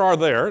 There are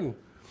there. And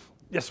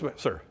yes,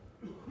 sir.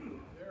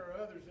 There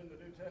are others in the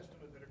New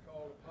Testament that are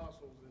called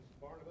apostles, as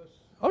Barnabas.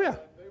 Oh, yeah.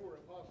 They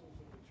were apostles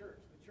of the church.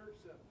 The church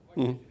sent them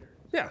like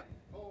missionaries. Yeah.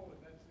 Paul, in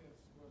that sense,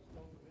 was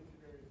both the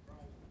missionary of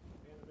Christ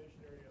and the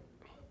missionary of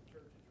the church at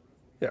Jerusalem.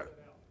 He Yeah. was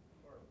sent out,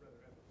 or rather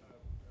at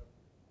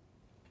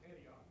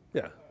Antioch.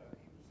 Yeah.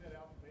 He was sent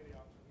out from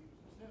Antioch, so he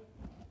was sent.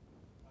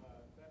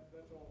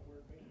 That's all the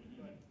word means.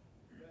 But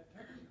that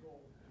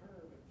technical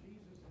term of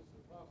Jesus'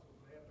 apostles,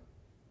 they have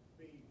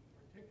to be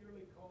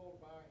particularly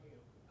called by him.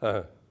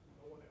 Uh-huh.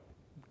 No one else.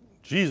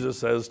 Jesus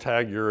says,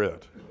 tag, you're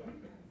it.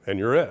 And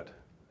you're it.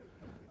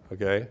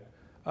 Okay?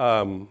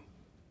 So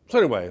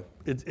anyway,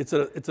 it's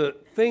a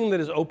thing that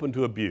is open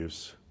to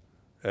abuse.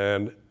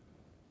 And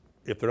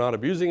if they're not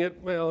abusing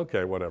it, well,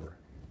 okay, whatever.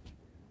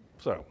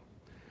 So,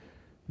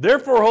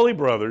 therefore, holy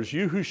brothers,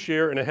 you who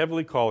share in a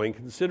heavenly calling,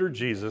 consider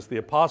Jesus the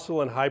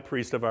apostle and high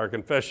priest of our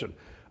confession.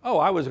 Oh,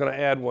 I was going to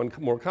add one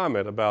more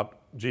comment about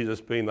Jesus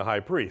being the high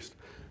priest,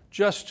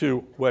 just to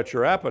whet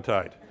your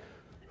appetite.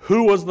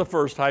 Who was the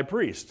first high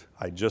priest?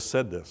 I just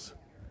said this.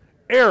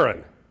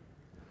 Aaron.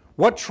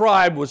 What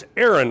tribe was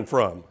Aaron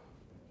from?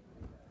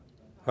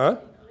 Huh?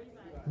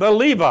 The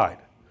Levite.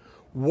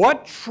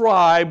 What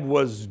tribe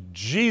was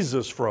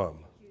Jesus from?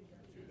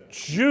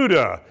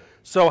 Judah.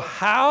 So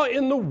how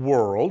in the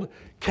world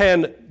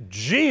can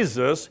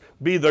Jesus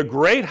be the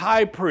great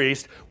high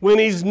priest when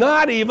he's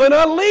not even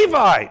a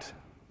Levite?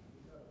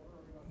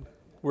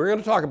 We're going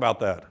to talk about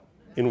that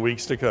in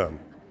weeks to come,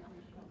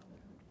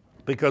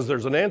 because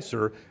there's an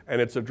answer,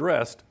 and it's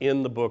addressed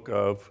in the book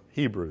of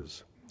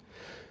Hebrews.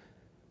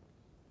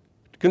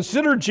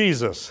 Consider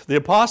Jesus, the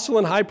apostle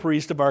and high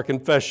priest of our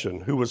confession,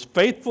 who was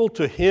faithful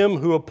to him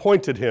who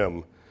appointed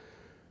him.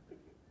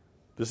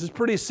 This is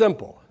pretty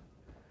simple.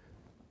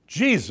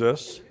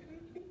 Jesus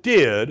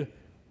did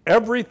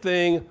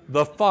everything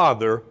the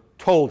Father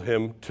told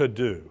him to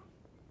do.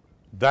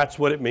 That's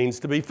what it means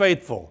to be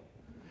faithful.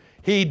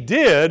 He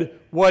did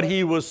what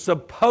he was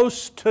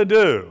supposed to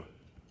do.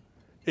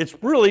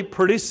 It's really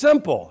pretty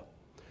simple.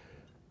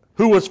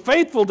 Who was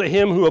faithful to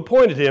him who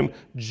appointed him,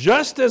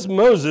 just as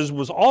Moses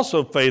was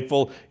also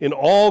faithful in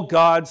all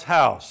God's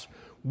house.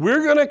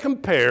 We're going to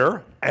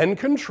compare and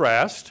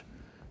contrast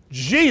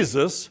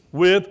Jesus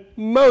with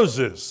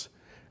Moses.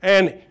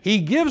 And he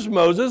gives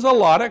Moses a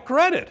lot of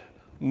credit.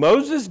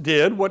 Moses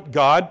did what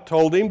God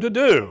told him to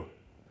do.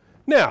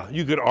 Now,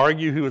 you could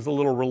argue he was a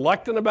little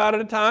reluctant about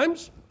it at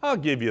times. I'll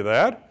give you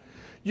that.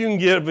 You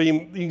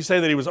can say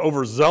that he was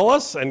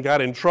overzealous and got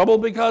in trouble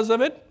because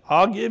of it.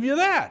 I'll give you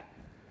that.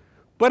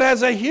 But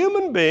as a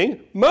human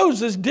being,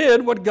 Moses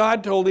did what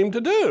God told him to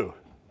do.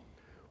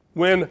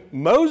 When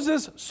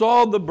Moses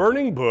saw the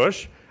burning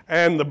bush,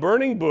 and the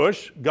burning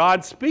bush,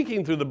 God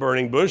speaking through the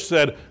burning bush,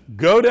 said,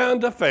 go down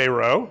to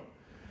Pharaoh,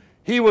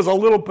 he was a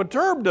little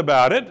perturbed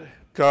about it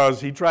because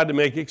he tried to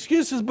make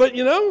excuses, but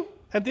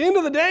at the end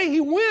of the day,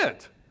 he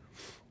went.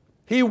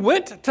 He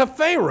went to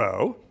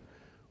Pharaoh.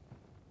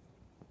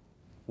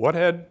 What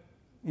had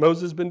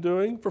Moses been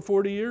doing for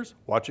 40 years?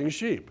 Watching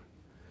sheep.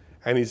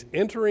 And he's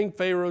entering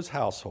Pharaoh's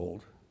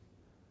household.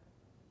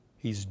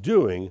 He's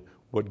doing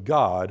what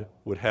God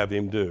would have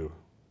him do.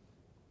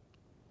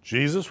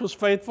 Jesus was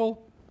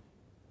faithful.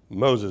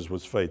 Moses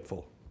was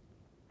faithful.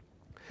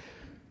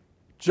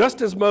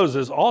 Just as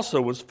Moses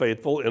also was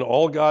faithful in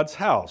all God's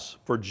house,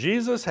 for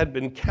Jesus had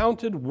been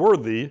counted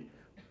worthy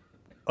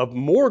of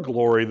more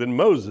glory than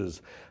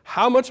Moses.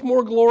 How much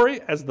more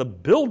glory? As the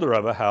builder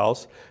of a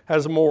house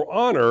has more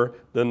honor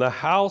than the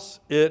house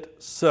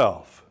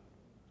itself.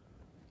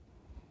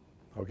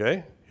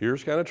 Okay,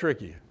 here's kind of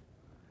tricky.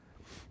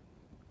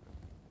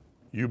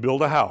 You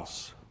build a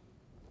house.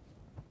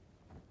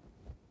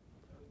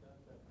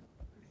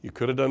 You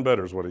could have done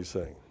better is what he's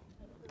saying.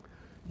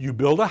 You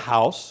build a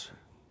house.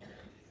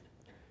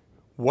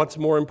 What's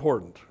more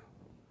important?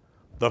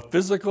 the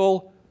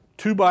physical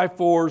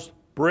 2x4s,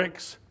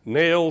 bricks,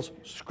 nails,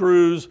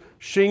 screws,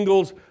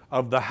 shingles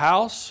of the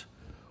house,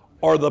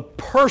 or the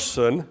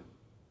person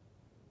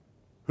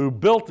who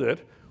built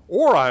it,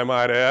 or I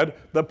might add,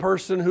 the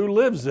person who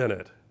lives in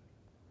it.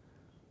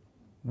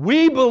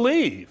 We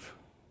believe,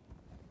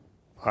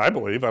 I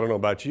believe, I don't know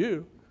about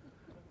you,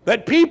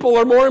 that people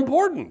are more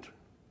important.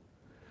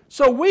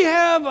 So we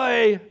have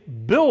a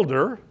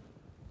builder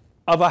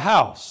of a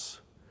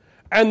house,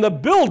 and the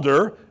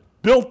builder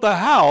built the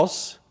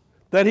house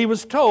that he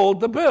was told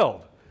to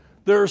build.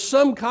 There are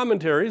some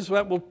commentaries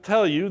that will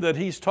tell you that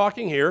he's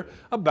talking here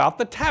about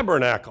the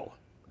tabernacle,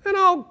 and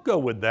I'll go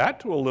with that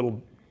to a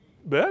little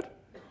bit.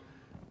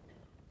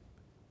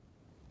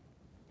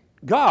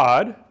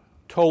 God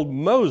told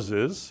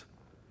Moses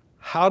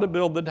how to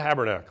build the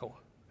tabernacle.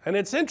 And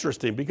it's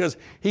interesting because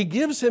he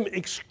gives him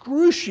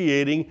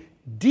excruciating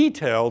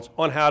details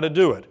on how to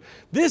do it.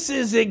 This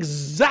is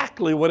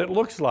exactly what it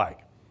looks like.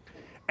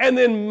 And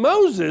then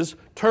Moses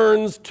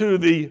turns to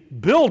the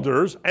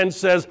builders and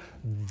says,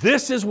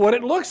 this is what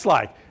it looks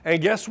like. And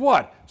guess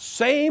what?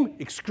 Same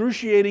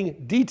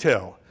excruciating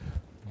detail.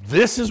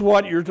 This is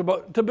what you're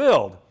to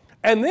build.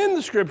 And then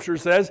the scripture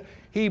says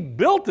he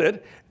built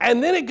it,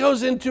 and then it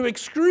goes into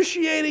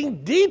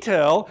excruciating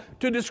detail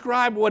to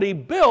describe what he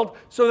built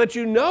so that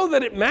you know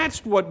that it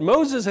matched what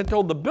Moses had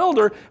told the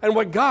builder and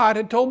what God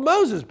had told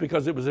Moses,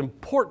 because it was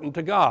important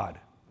to God.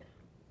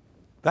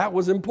 That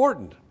was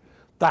important.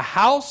 The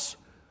house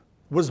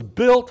was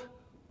built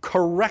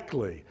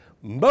correctly.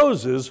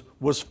 Moses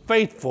was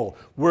faithful.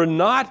 We're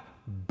not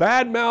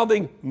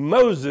bad-mouthing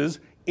Moses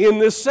in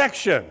this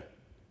section.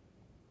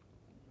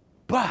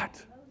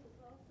 But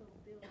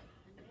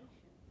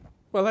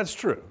well, that's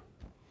true.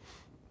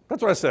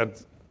 That's what I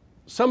said.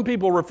 Some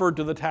people refer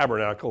to the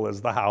tabernacle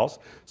as the house.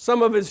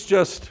 Some of it's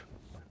just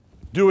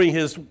doing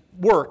his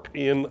work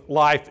in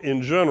life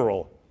in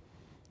general.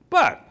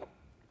 But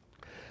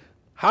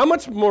how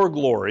much more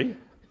glory,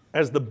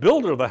 as the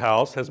builder of the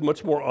house has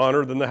much more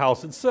honor than the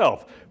house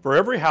itself. For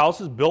every house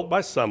is built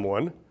by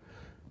someone.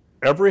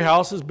 Every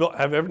house is built.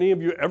 Have any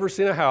of you ever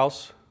seen a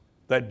house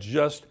that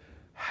just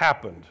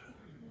happened?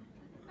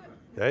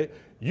 Okay?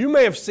 You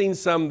may have seen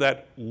some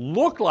that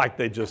look like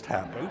they just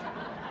happened.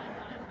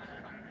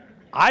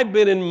 I've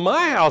been in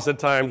my house at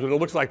times when it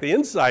looks like the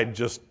inside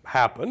just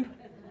happened.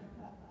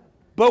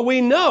 But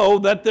we know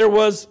that there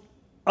was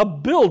a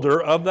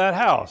builder of that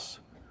house.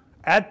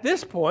 At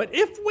this point,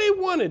 if we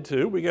wanted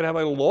to, we could have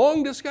a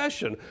long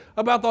discussion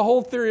about the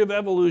whole theory of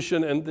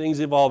evolution and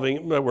things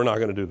evolving, but we're not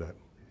going to do that.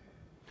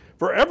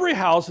 For every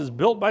house is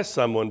built by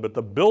someone, but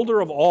the builder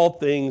of all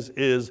things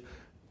is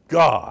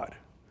God.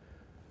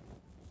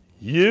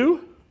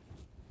 You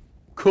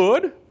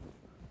could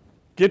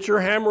get your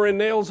hammer and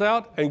nails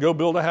out and go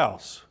build a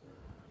house.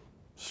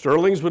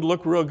 Sterling's would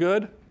look real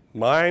good.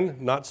 Mine,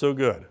 not so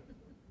good.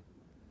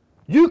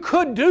 You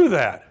could do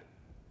that.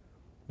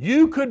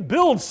 You could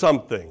build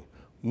something.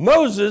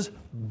 Moses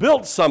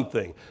built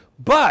something.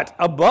 But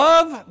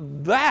above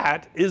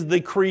that is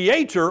the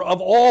creator of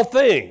all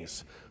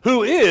things,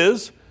 who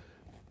is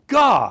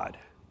God.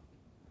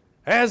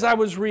 As I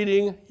was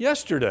reading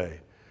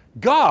yesterday,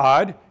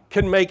 God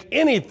can make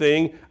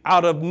anything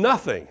out of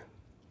nothing.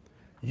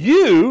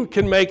 You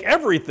can make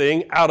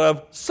everything out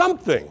of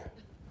something.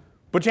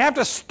 But you have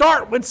to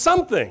start with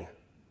something.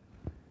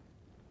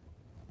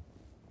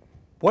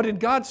 What did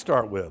God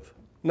start with?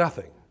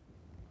 Nothing.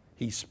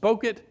 He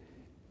spoke it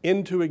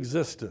into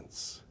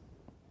existence.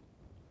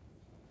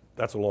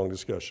 That's a long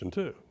discussion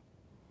too.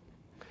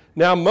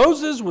 Now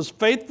Moses was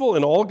faithful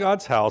in all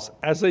God's house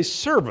as a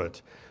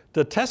servant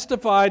to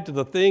testify to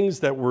the things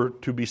that were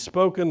to be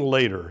spoken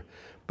later.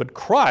 But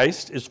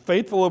Christ is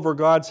faithful over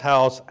God's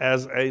house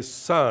as a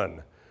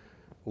son.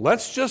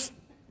 Let's just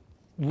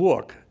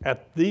look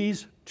at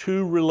these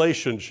two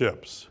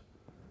relationships.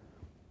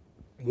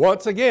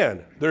 Once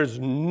again, there's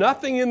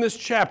nothing in this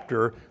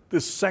chapter,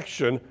 this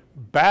section,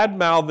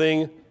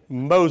 bad-mouthing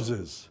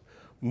Moses.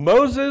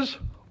 Moses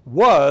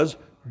was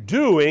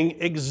doing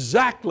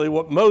exactly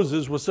what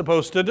Moses was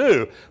supposed to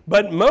do.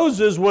 But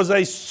Moses was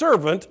a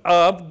servant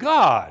of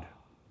God.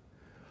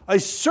 A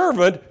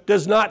servant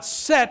does not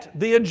set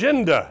the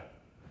agenda.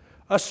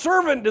 A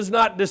servant does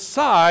not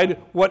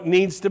decide what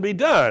needs to be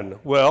done.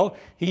 Well,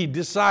 he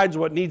decides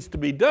what needs to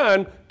be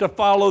done to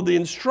follow the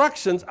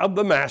instructions of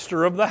the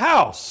master of the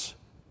house.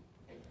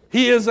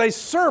 He is a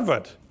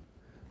servant,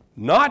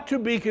 not to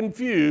be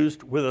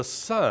confused with a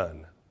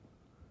son.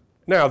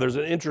 Now, there's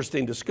an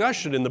interesting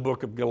discussion in the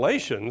book of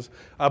Galatians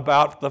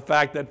about the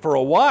fact that for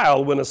a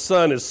while, when a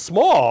son is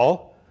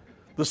small,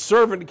 the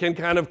servant can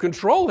kind of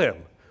control him.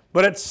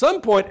 But at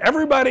some point,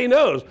 everybody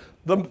knows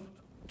the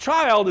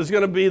child is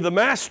going to be the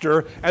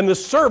master and the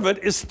servant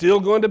is still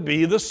going to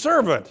be the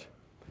servant.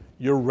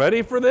 You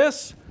ready for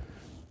this?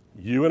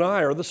 You and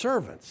I are the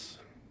servants.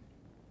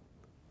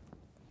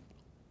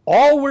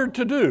 All we're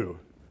to do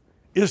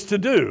is to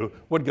do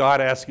what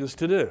God asks us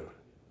to do.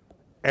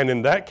 And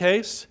in that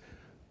case,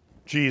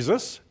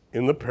 Jesus,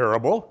 in the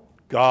parable,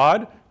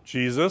 God,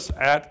 Jesus,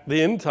 at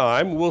the end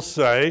time will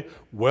say,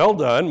 "Well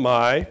done,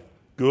 my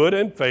good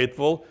and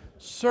faithful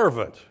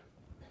servant.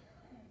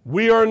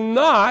 We are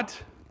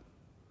not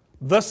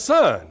the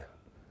son.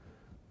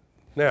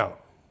 Now,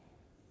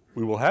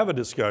 we will have a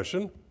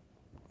discussion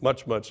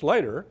much, much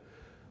later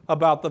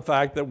about the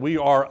fact that we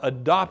are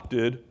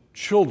adopted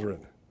children.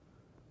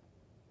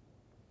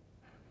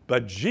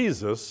 But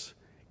Jesus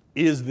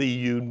is the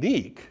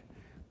unique,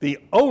 the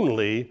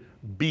only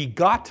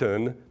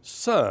begotten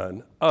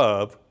Son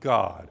of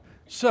God.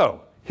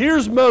 So,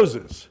 here's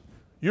Moses.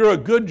 You're a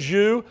good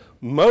Jew.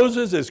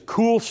 Moses is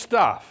cool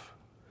stuff.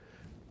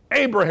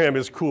 Abraham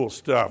is cool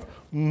stuff.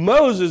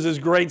 Moses is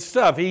great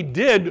stuff. He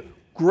did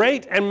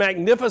great and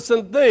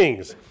magnificent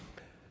things.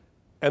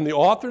 And the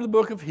author of the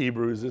book of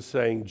Hebrews is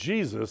saying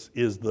Jesus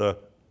is the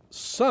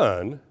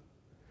son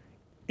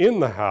in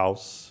the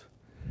house,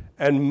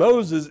 and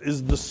Moses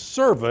is the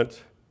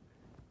servant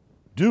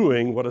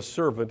doing what a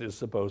servant is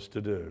supposed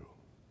to do.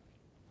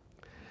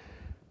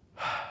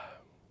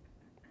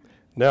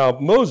 Now,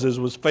 Moses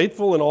was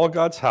faithful in all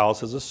God's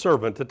house as a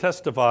servant to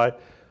testify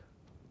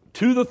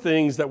to the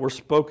things that were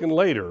spoken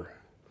later.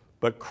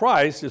 But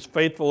Christ is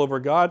faithful over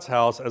God's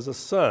house as a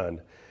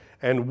son,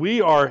 and we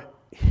are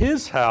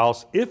his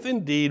house if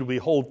indeed we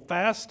hold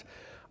fast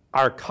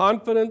our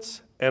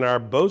confidence and our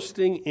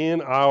boasting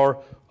in our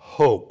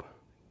hope.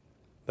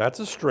 That's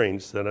a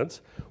strange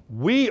sentence.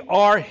 We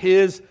are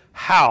his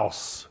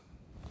house.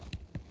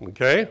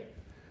 Okay?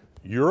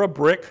 You're a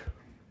brick.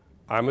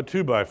 I'm a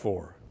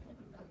 2x4.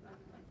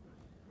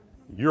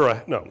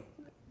 No.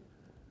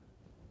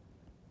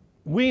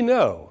 We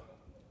know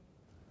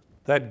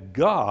that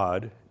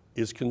God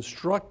is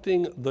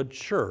constructing the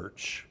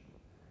church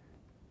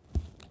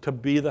to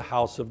be the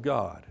house of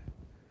God.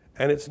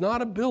 And it's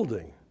not a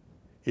building.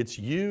 It's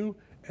you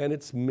and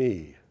it's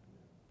me.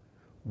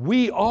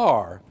 We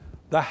are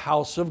the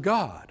house of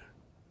God.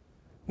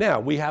 Now,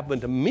 we happen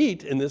to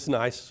meet in this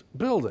nice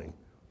building.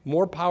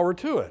 More power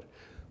to it.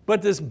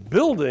 But this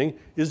building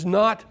is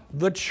not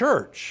the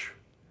church.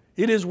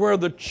 It is where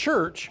the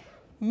church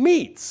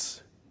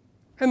meets.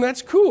 And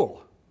that's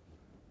cool.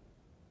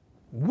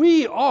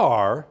 We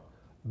are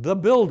the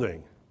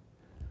building.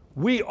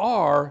 We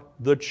are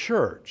the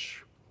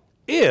church.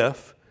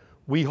 If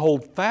we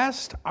hold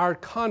fast our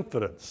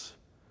confidence.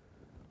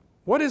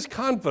 What is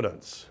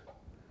confidence?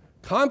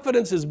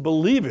 Confidence is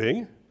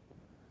believing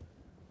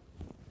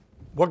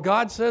what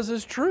God says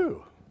is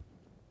true.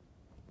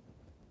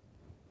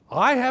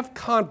 I have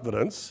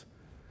confidence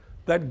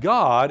that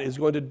God is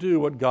going to do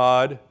what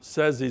God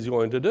says he's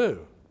going to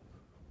do.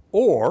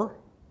 Or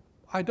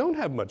I don't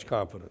have much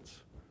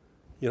confidence.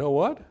 You know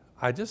what?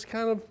 I just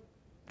kind of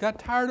got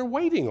tired of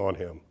waiting on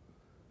him.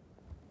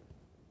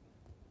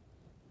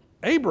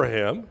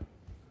 Abraham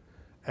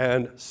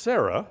and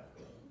Sarai,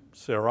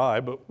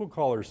 but we'll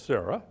call her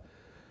Sarah,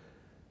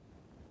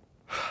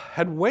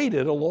 had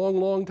waited a long,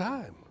 long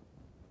time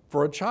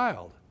for a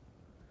child.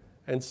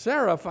 And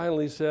Sarah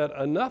finally said,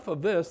 enough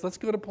of this, let's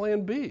go to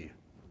plan B.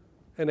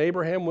 And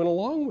Abraham went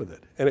along with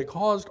it. And it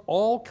caused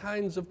all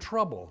kinds of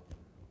trouble.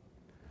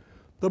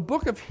 The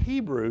book of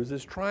Hebrews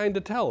is trying to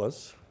tell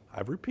us,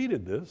 I've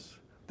repeated this,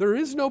 there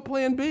is no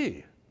plan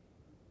B.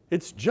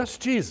 It's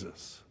just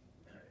Jesus.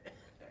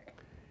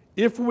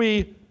 If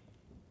we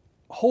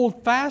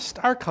hold fast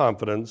our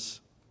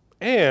confidence,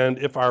 and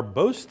if our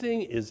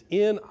boasting is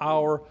in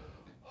our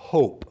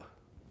hope,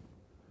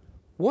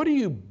 what do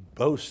you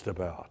boast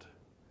about?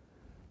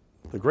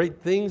 The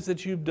great things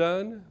that you've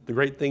done, the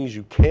great things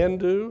you can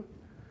do,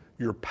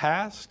 your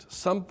past,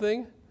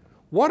 something?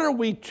 What are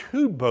we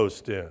to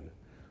boast in?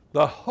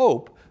 The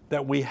hope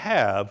that we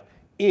have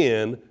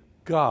in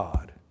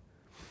God.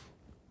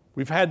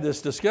 We've had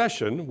this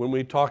discussion when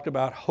we talked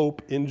about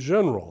hope in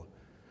general.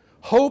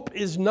 Hope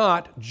is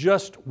not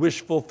just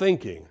wishful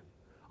thinking.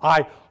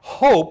 I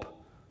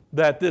hope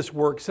that this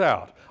works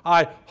out.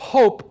 I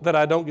hope that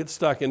I don't get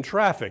stuck in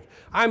traffic.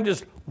 I'm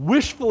just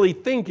wishfully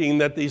thinking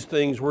that these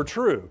things were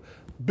true.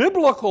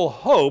 Biblical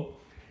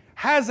hope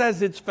has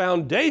as its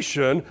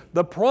foundation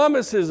the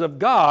promises of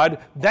God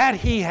that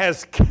he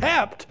has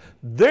kept.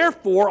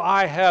 Therefore,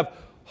 I have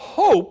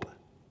hope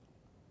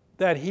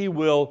that he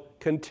will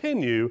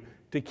continue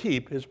to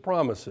keep his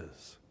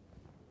promises.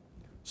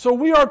 So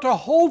we are to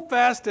hold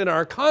fast in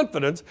our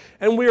confidence,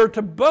 and we are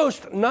to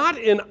boast not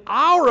in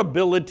our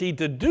ability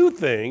to do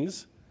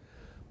things,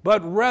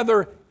 but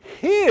rather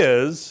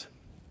his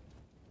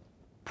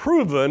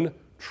proven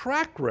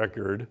track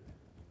record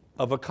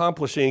of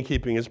accomplishing and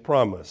keeping his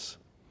promise.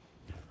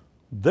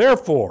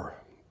 Therefore,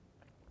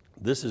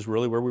 this is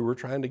really where we were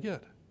trying to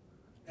get,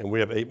 and we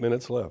have 8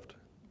 minutes left.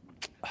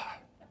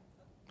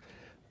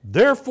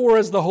 Therefore,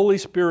 as the Holy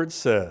Spirit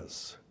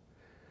says,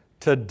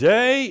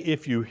 today,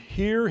 if you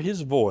hear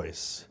his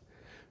voice,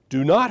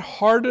 do not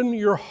harden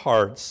your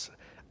hearts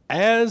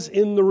as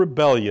in the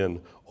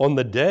rebellion on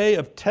the day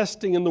of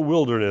testing in the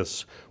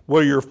wilderness,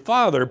 where your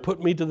father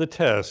put me to the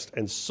test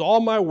and saw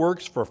my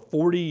works for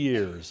 40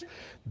 years.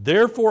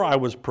 Therefore I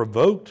was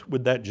provoked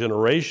with that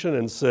generation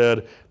and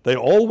said, they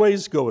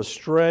always go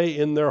astray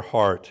in their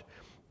heart.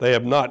 They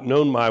have not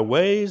known my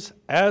ways.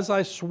 As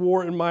I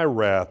swore in my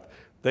wrath,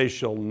 they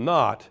shall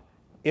not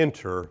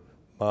enter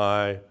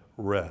my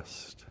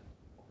rest.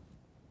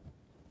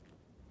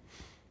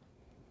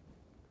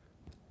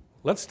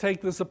 Let's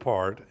take this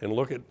apart and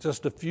look at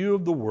just a few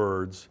of the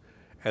words,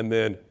 and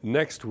then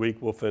next week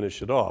we'll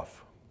finish it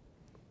off.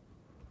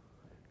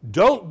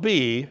 Don't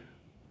be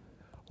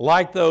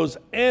like those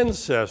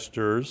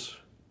ancestors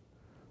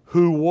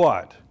who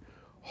what?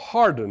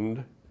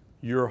 Hardened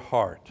your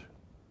heart.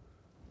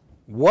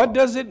 What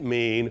does it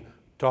mean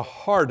to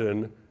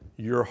harden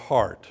your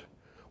heart?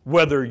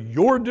 Whether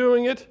you're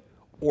doing it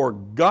or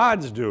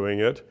God's doing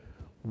it,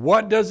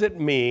 what does it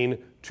mean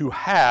to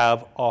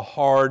have a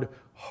hard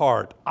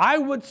heart? I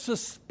would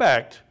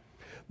suspect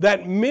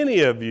that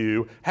many of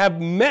you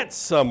have met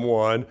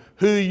someone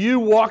who you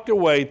walked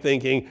away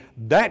thinking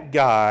that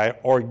guy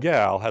or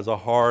gal has a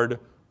hard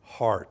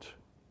heart.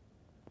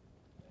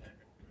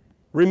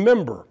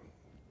 Remember,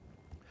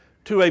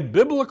 to a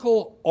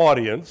biblical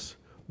audience,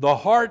 the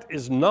heart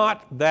is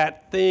not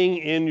that thing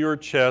in your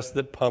chest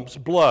that pumps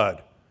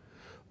blood.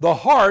 The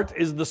heart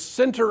is the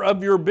center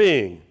of your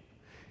being.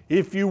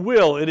 If you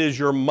will, it is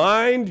your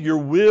mind, your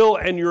will,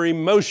 and your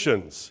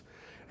emotions.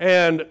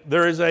 And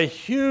there is a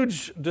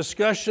huge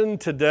discussion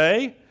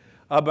today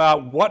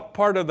about what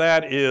part of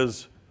that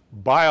is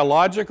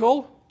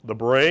biological, the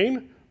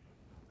brain,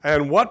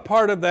 and what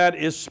part of that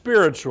is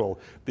spiritual.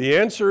 The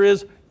answer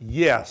is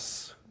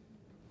yes.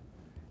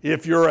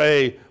 If you're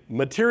a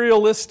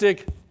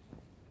materialistic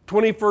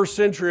 21st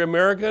century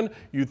American,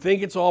 you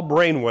think it's all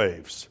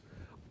brainwaves.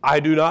 I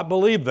do not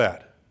believe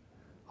that.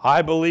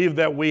 I believe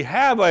that we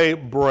have a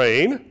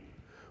brain,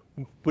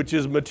 which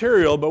is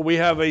material, but we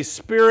have a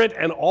spirit,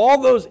 and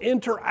all those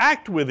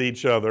interact with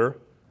each other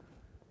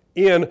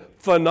in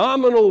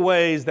phenomenal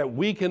ways that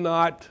we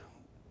cannot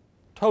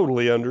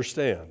totally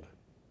understand.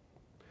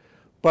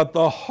 But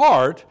the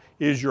heart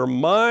is your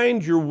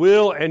mind, your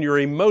will, and your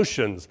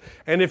emotions.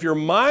 And if your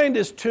mind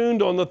is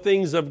tuned on the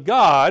things of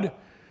God,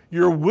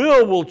 your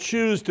will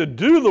choose to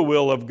do the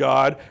will of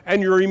God,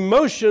 and your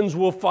emotions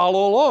will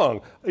follow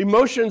along.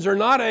 Emotions are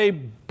not a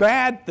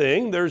bad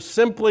thing. They're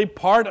simply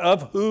part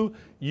of who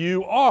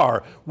you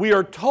are. We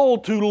are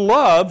told to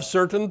love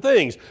certain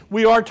things.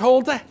 We are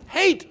told to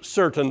hate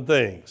certain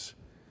things.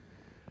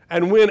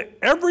 And when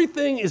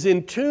everything is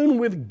in tune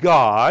with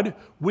God,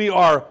 we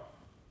are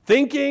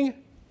thinking,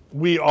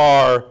 we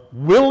are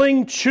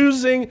willing,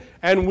 choosing,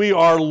 and we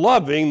are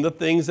loving the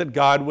things that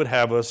God would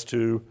have us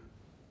to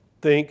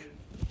think,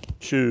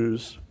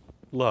 choose,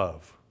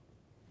 love.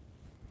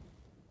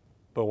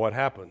 But what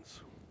happens?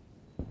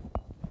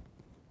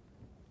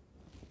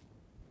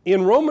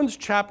 In Romans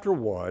chapter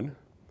 1,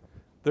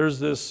 there's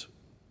this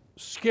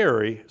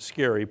scary,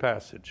 scary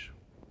passage.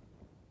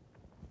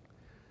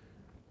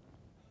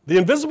 The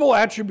invisible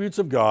attributes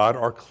of God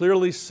are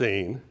clearly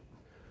seen,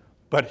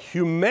 but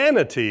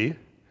humanity,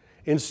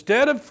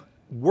 instead of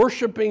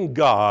worshiping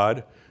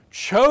God,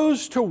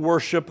 chose to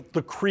worship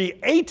the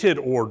created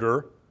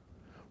order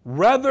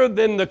rather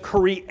than the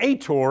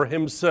Creator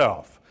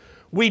himself.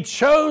 We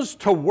chose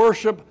to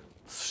worship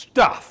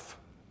stuff.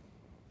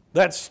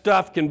 That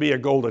stuff can be a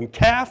golden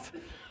calf.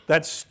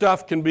 That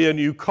stuff can be a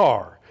new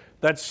car.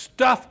 That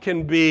stuff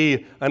can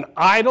be an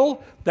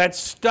idol. That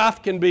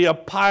stuff can be a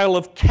pile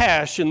of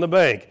cash in the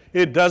bank.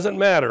 It doesn't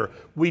matter.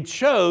 We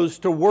chose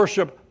to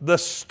worship the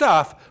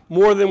stuff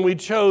more than we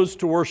chose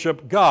to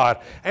worship God.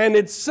 And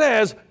it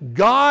says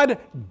God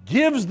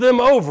gives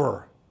them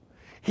over.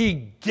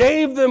 He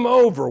gave them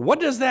over. What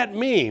does that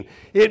mean?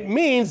 It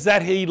means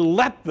that He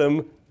let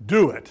them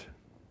do it.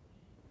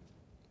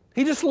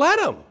 He just let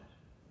them.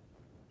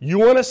 You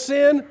want to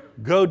sin?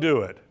 Go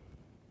do it.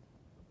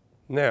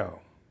 Now,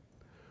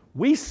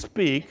 we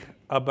speak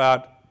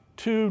about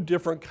two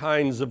different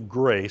kinds of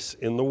grace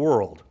in the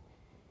world.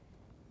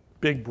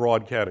 Big,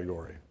 broad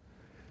category.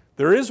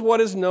 There is what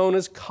is known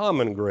as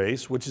common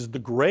grace, which is the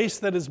grace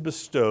that is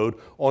bestowed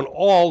on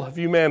all of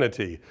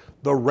humanity.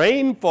 The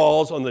rain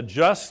falls on the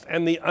just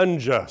and the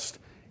unjust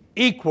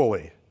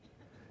equally.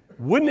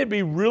 Wouldn't it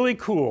be really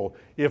cool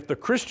if the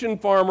Christian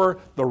farmer,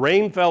 the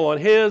rain fell on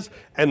his,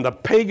 and the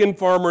pagan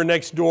farmer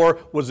next door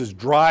was as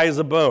dry as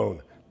a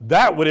bone?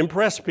 That would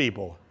impress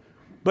people.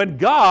 But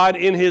God,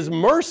 in His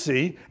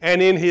mercy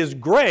and in His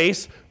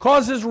grace,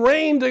 causes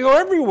rain to go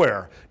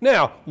everywhere.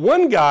 Now,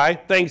 one guy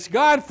thanks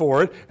God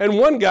for it, and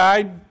one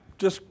guy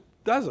just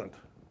doesn't.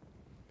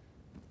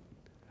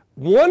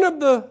 One of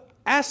the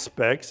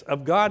aspects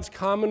of God's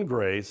common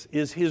grace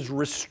is His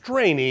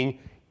restraining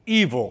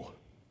evil.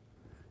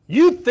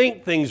 You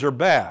think things are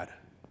bad.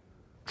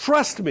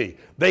 Trust me,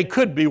 they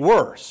could be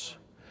worse.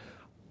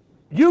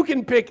 You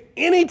can pick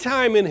any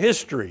time in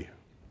history,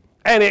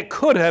 and it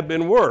could have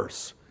been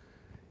worse.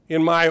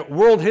 In my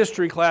world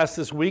history class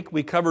this week,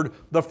 we covered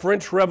the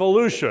French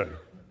Revolution.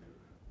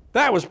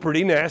 That was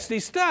pretty nasty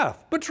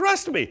stuff. But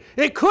trust me,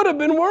 it could have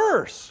been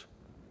worse.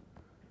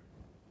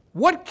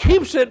 What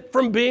keeps it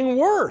from being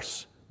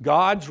worse?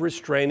 God's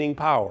restraining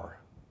power.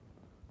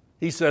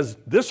 He says,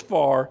 this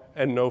far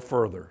and no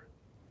further.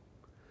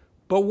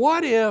 But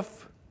what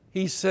if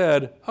He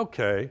said,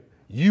 okay,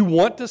 you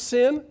want to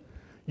sin?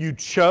 You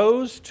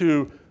chose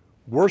to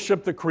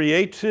worship the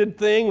created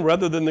thing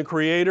rather than the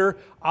Creator,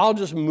 I'll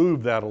just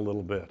move that a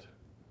little bit.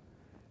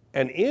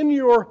 And in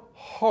your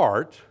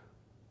heart,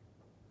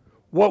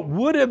 what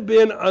would have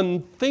been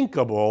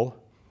unthinkable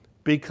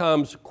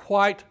becomes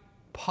quite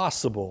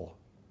possible.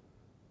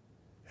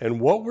 And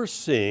what we're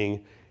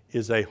seeing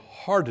is a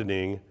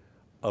hardening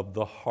of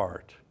the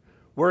heart,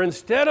 where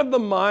instead of the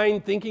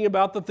mind thinking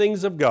about the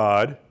things of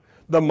God,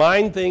 the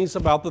mind thinks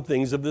about the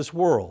things of this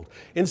world.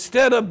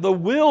 Instead of the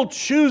will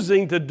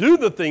choosing to do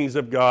the things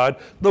of God,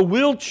 the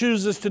will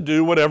chooses to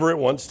do whatever it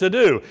wants to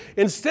do.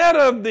 Instead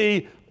of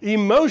the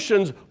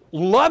emotions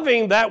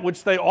loving that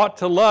which they ought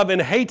to love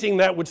and hating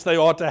that which they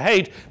ought to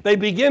hate, they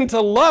begin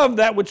to love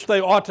that which they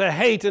ought to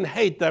hate and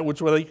hate that which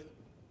they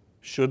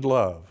should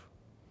love.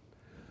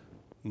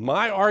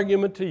 My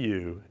argument to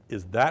you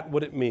is that's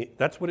what it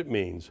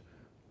means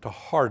to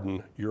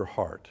harden your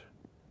heart.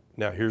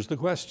 Now here's the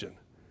question.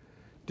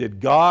 Did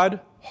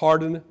God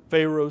harden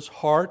Pharaoh's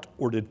heart,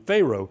 or did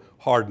Pharaoh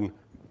harden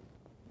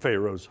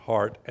Pharaoh's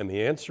heart? And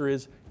the answer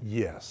is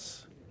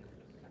yes.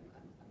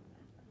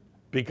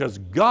 Because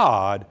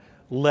God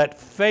let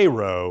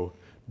Pharaoh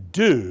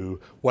do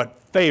what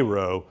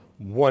Pharaoh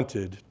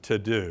wanted to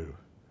do.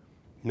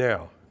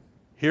 Now,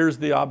 here's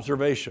the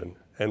observation,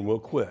 and we'll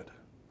quit.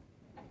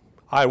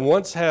 I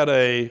once had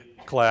a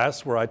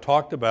class where I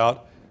talked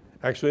about,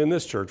 actually in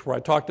this church, where I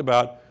talked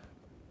about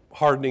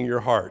hardening your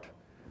heart.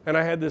 And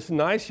I had this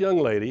nice young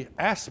lady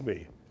ask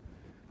me,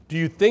 do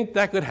you think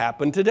that could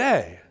happen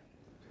today?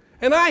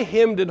 And I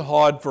hemmed and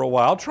hawed for a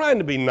while, trying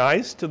to be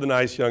nice to the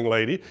nice young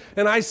lady.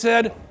 And I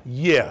said,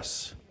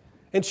 yes.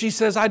 And she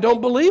says, I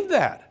don't believe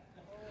that.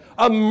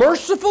 A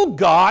merciful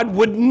God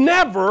would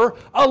never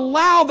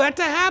allow that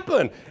to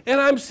happen.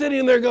 And I'm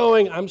sitting there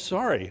going, I'm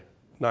sorry,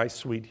 nice,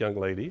 sweet young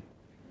lady.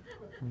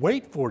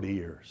 Wait 40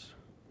 years.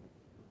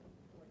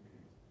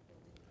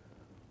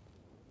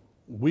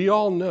 We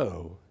all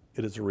know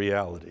it is a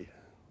reality.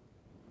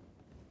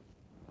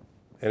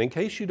 And in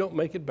case you don't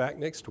make it back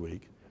next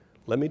week,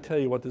 let me tell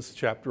you what this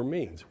chapter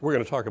means. We're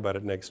going to talk about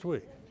it next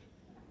week.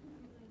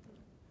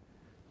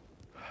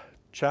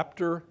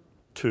 Chapter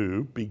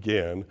 2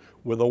 began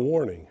with a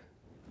warning.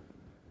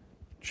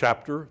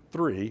 Chapter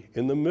 3,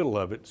 in the middle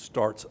of it,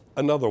 starts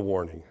another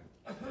warning.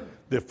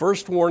 The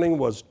first warning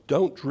was,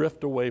 don't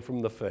drift away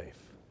from the faith.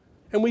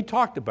 And we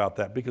talked about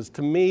that because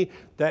to me,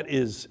 that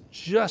is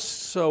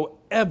just so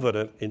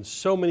evident in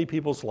so many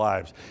people's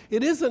lives.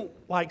 It isn't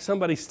like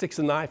somebody sticks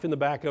a knife in the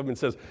back of them and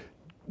says,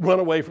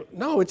 run away from,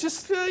 no, it's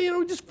just,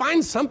 just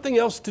find something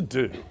else to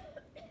do.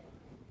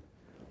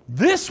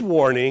 This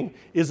warning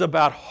is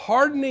about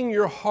hardening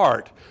your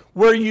heart,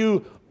 where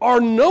you are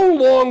no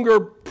longer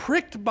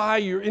pricked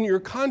in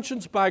your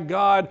conscience by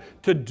God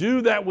to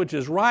do that which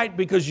is right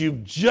because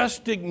you've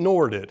just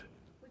ignored it.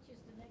 Which is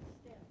the next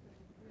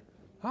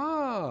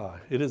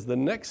step. It is the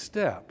next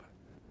step.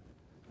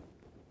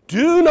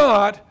 Do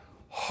not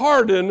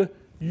harden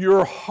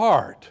your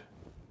heart.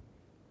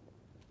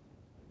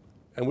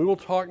 And we will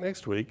talk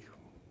next week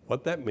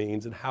what that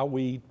means and how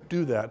we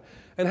do that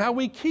and how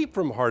we keep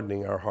from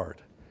hardening our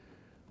heart.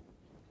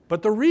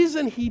 But the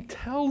reason he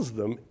tells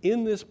them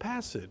in this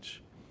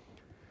passage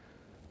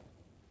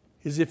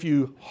is if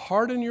you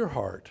harden your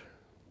heart,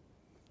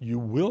 you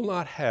will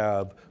not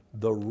have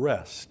the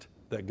rest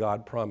that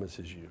God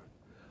promises you.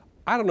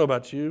 I don't know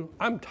about you,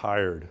 I'm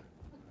tired.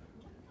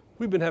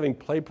 We've been having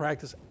play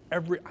practice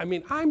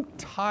I'm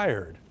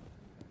tired.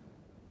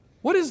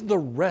 What is the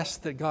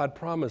rest that God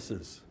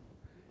promises?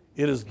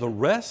 It is the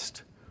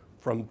rest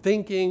from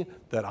thinking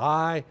that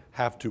I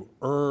have to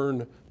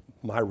earn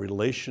my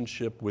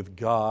relationship with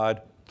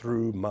God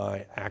through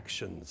my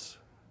actions.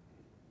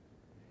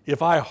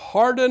 If I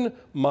harden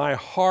my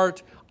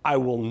heart, I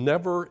will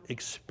never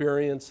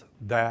experience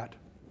that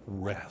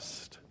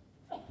rest.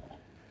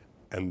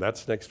 And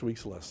that's next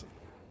week's lesson.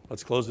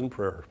 Let's close in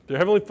prayer. Dear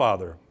Heavenly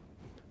Father,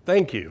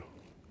 thank you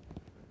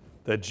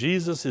that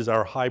Jesus is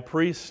our high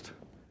priest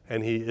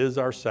and he is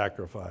our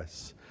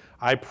sacrifice.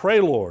 I pray,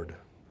 Lord,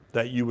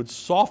 that you would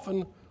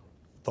soften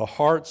the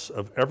hearts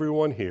of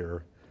everyone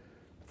here.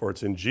 For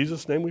it's in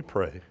Jesus' name we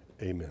pray.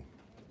 Amen.